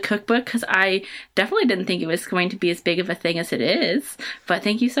the cookbook, because I definitely didn't think it was going to be as big of a thing as it is. But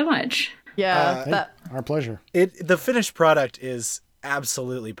thank you so much. yeah, Hey, our pleasure. The finished product is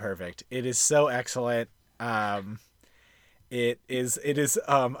absolutely perfect. It is so excellent. It is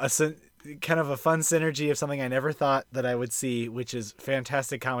kind of a fun synergy of something I never thought that I would see, which is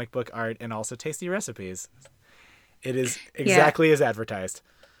fantastic comic book art and also tasty recipes. It is exactly as advertised.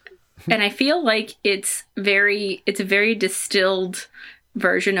 And I feel like it's a very distilled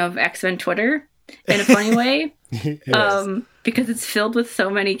version of X-Men Twitter in a funny way. Because it's filled with so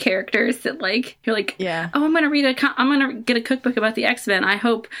many characters that, like, you're like, Yeah. oh, I'm gonna get a cookbook about the X-Men. I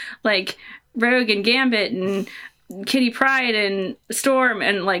hope, like, Rogue and Gambit and Kitty Pryde and Storm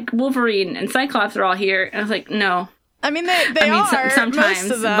and, like, Wolverine and Cyclops are all here. And I was like, no. I mean they are Sometimes,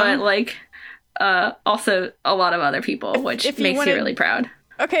 most of them. but, like, also a lot of other people, which if you makes wanted- you really proud.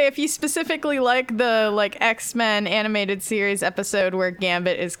 Okay, if you specifically like the X-Men animated series episode where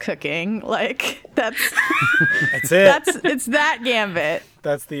Gambit is cooking, like that's That's it. it's that Gambit.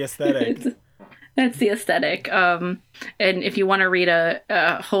 That's the aesthetic. That's the aesthetic. And if you want to read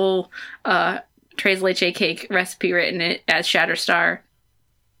a whole tres leche cake recipe written as Shatterstar,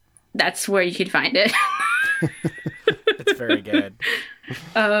 that's where you can find it. It's very good.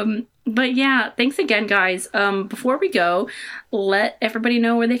 But yeah, thanks again, guys. Before we go, let everybody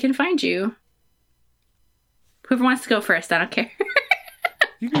know where they can find you. Whoever wants to go first, I don't care.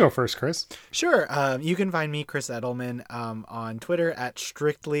 You can go first, Chris. Sure. You can find me, Chris Eddleman, on Twitter at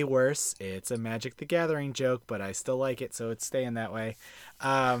Strictly Worse. It's a Magic the Gathering joke, but I still like it, so it's staying that way.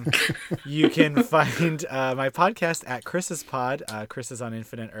 You can find my podcast at Chris's Pod. Chris is on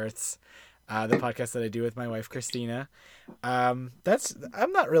Infinite Earths, the podcast that I do with my wife, Christina. I'm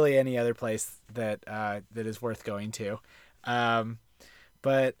not really any other place that is worth going to.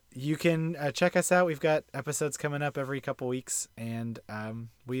 But you can check us out. We've got episodes coming up every couple weeks, and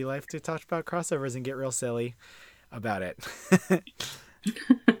we like to talk about crossovers and get real silly about it.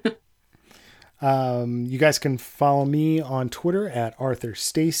 You guys can follow me on Twitter at Arthur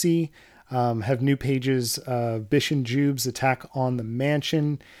Stacy. Have new pages, Bish and Jube's Attack on the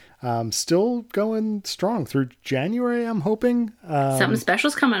Mansion. Still going strong through January, I'm hoping. Something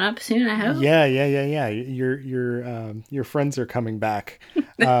special's coming up soon, I hope. Yeah. Your friends are coming back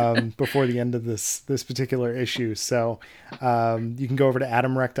before the end of this particular issue. So you can go over to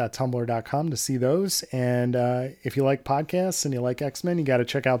adamreck.tumblr.com to see those. And if you like podcasts and you like X-Men, you got to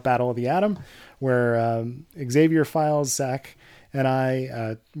check out Battle of the Atom, where Xavier Files, Zach, and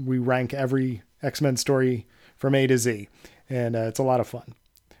I, we rank every X-Men story from A to Z. And it's a lot of fun.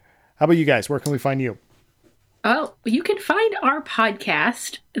 How about you guys? Where can we find you? Oh, you can find our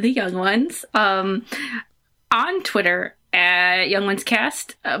podcast, The Young Ones, on Twitter at Young Ones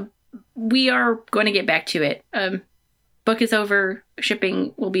Cast. We are going to get back to it. Book is over.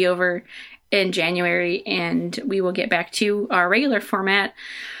 Shipping will be over in January, and we will get back to our regular format.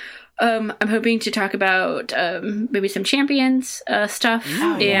 I'm hoping to talk about maybe some Champions stuff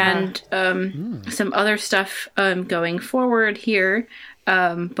and some other stuff going forward here.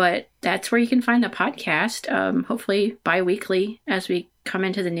 But that's where you can find the podcast, hopefully bi-weekly as we come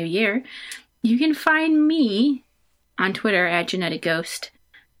into the new year. You can find me on Twitter at Genetic Ghost,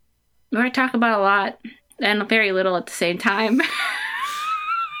 where I talk about a lot and very little at the same time.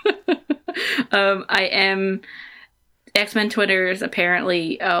 I am X-Men Twitter's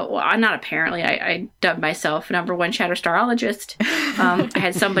apparently, not apparently, I dubbed myself #1 Shatterstarologist. I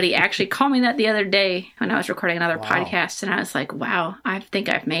had somebody actually call me that the other day when I was recording another podcast, and I was like, wow, I think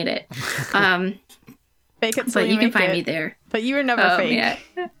I've made it. Fake it, but you can find me there. But you were never fake. Yeah.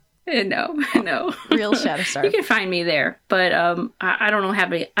 No. Real Shatterstar. You can find me there, but I don't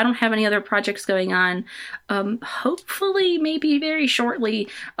have any other projects going on. Hopefully, maybe very shortly,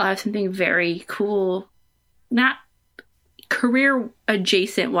 something very cool, not career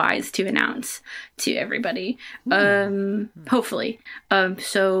adjacent wise to announce to everybody. Hopefully.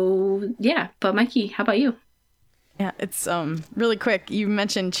 So yeah, but Mikey, how about you? Yeah, it's really quick. You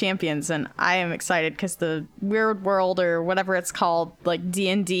mentioned Champions, and I am excited because the Weird World or whatever it's called, like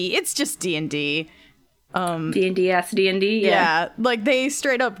D&D, it's just D&D. D&D, yeah. Like they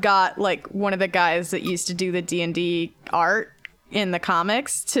straight up got like one of the guys that used to do the D&D art in the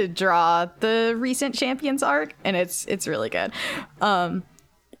comics to draw the recent Champions arc, and it's really good. Non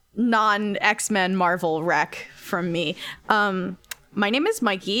X-Men Marvel rec from me. My name is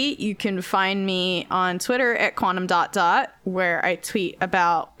Mikey. You can find me on Twitter at quantum ... where I tweet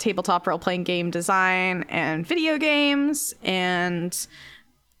about tabletop role-playing game design and video games and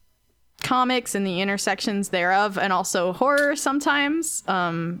comics and the intersections thereof, and also horror sometimes,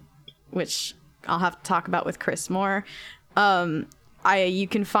 which I'll have to talk about with Chris more. You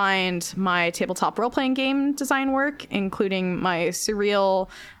can find my tabletop role-playing game design work, including my surreal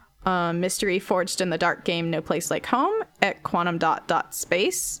mystery forged in the dark game No Place Like Home at quantum ...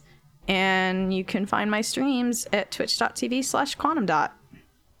 space, and you can find my streams at twitch.tv/quantum .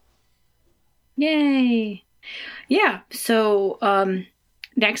 Yay. Yeah, so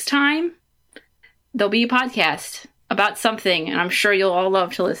next time there'll be a podcast about something, and I'm sure you'll all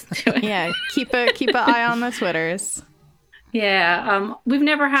love to listen to it. Yeah, keep an eye on the Twitters. Yeah, we've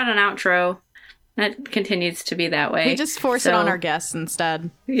never had an outro. That continues to be that way. We just force it on our guests instead.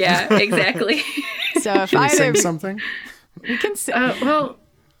 Yeah, exactly. So if Should we either sing something? we can sing. Well,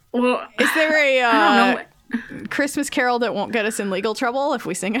 is there a I don't know. Christmas carol that won't get us in legal trouble if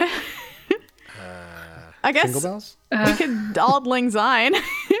we sing it? I guess Jingle bells? we could Auld Lang Syne.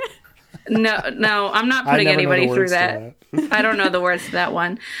 No, I'm not putting anybody through that. I don't know the words to that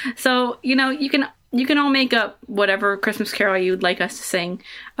one. So, you can all make up whatever Christmas carol you'd like us to sing.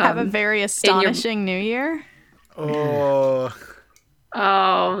 Have a very astonishing New Year. Oh,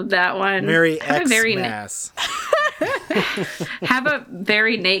 that one. Merry Xmas. Have a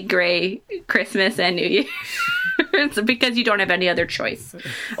very Nate Gray Christmas and New Year. It's because you don't have any other choice.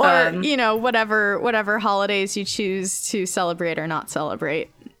 Or, whatever holidays you choose to celebrate or not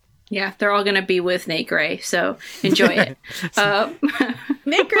celebrate. Yeah, they're all going to be with Nate Gray, so enjoy it.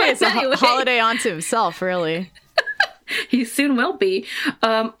 Nate Gray is a holiday unto himself, really. he soon will be.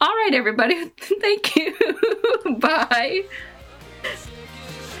 All right, everybody. Thank you. Bye.